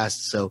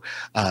podcasts. So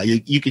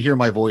you can hear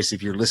my voice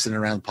if you're listening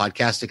around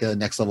Podcastica,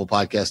 Next Level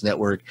Podcast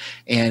Network,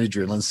 and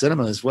Adrenaline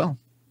Cinema as well.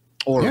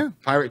 Or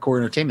Pirate Core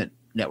Entertainment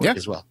Network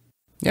as well.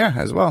 Yeah,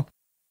 as well.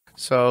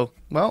 So,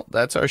 well,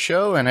 that's our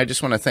show. And I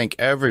just want to thank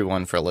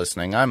everyone for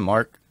listening. I'm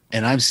Mark.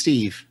 And I'm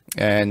Steve.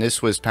 And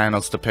this was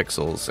Panels to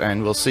Pixels,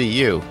 and we'll see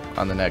you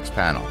on the next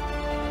panel.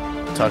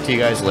 Talk to you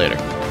guys later.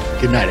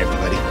 Good night,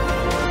 everybody.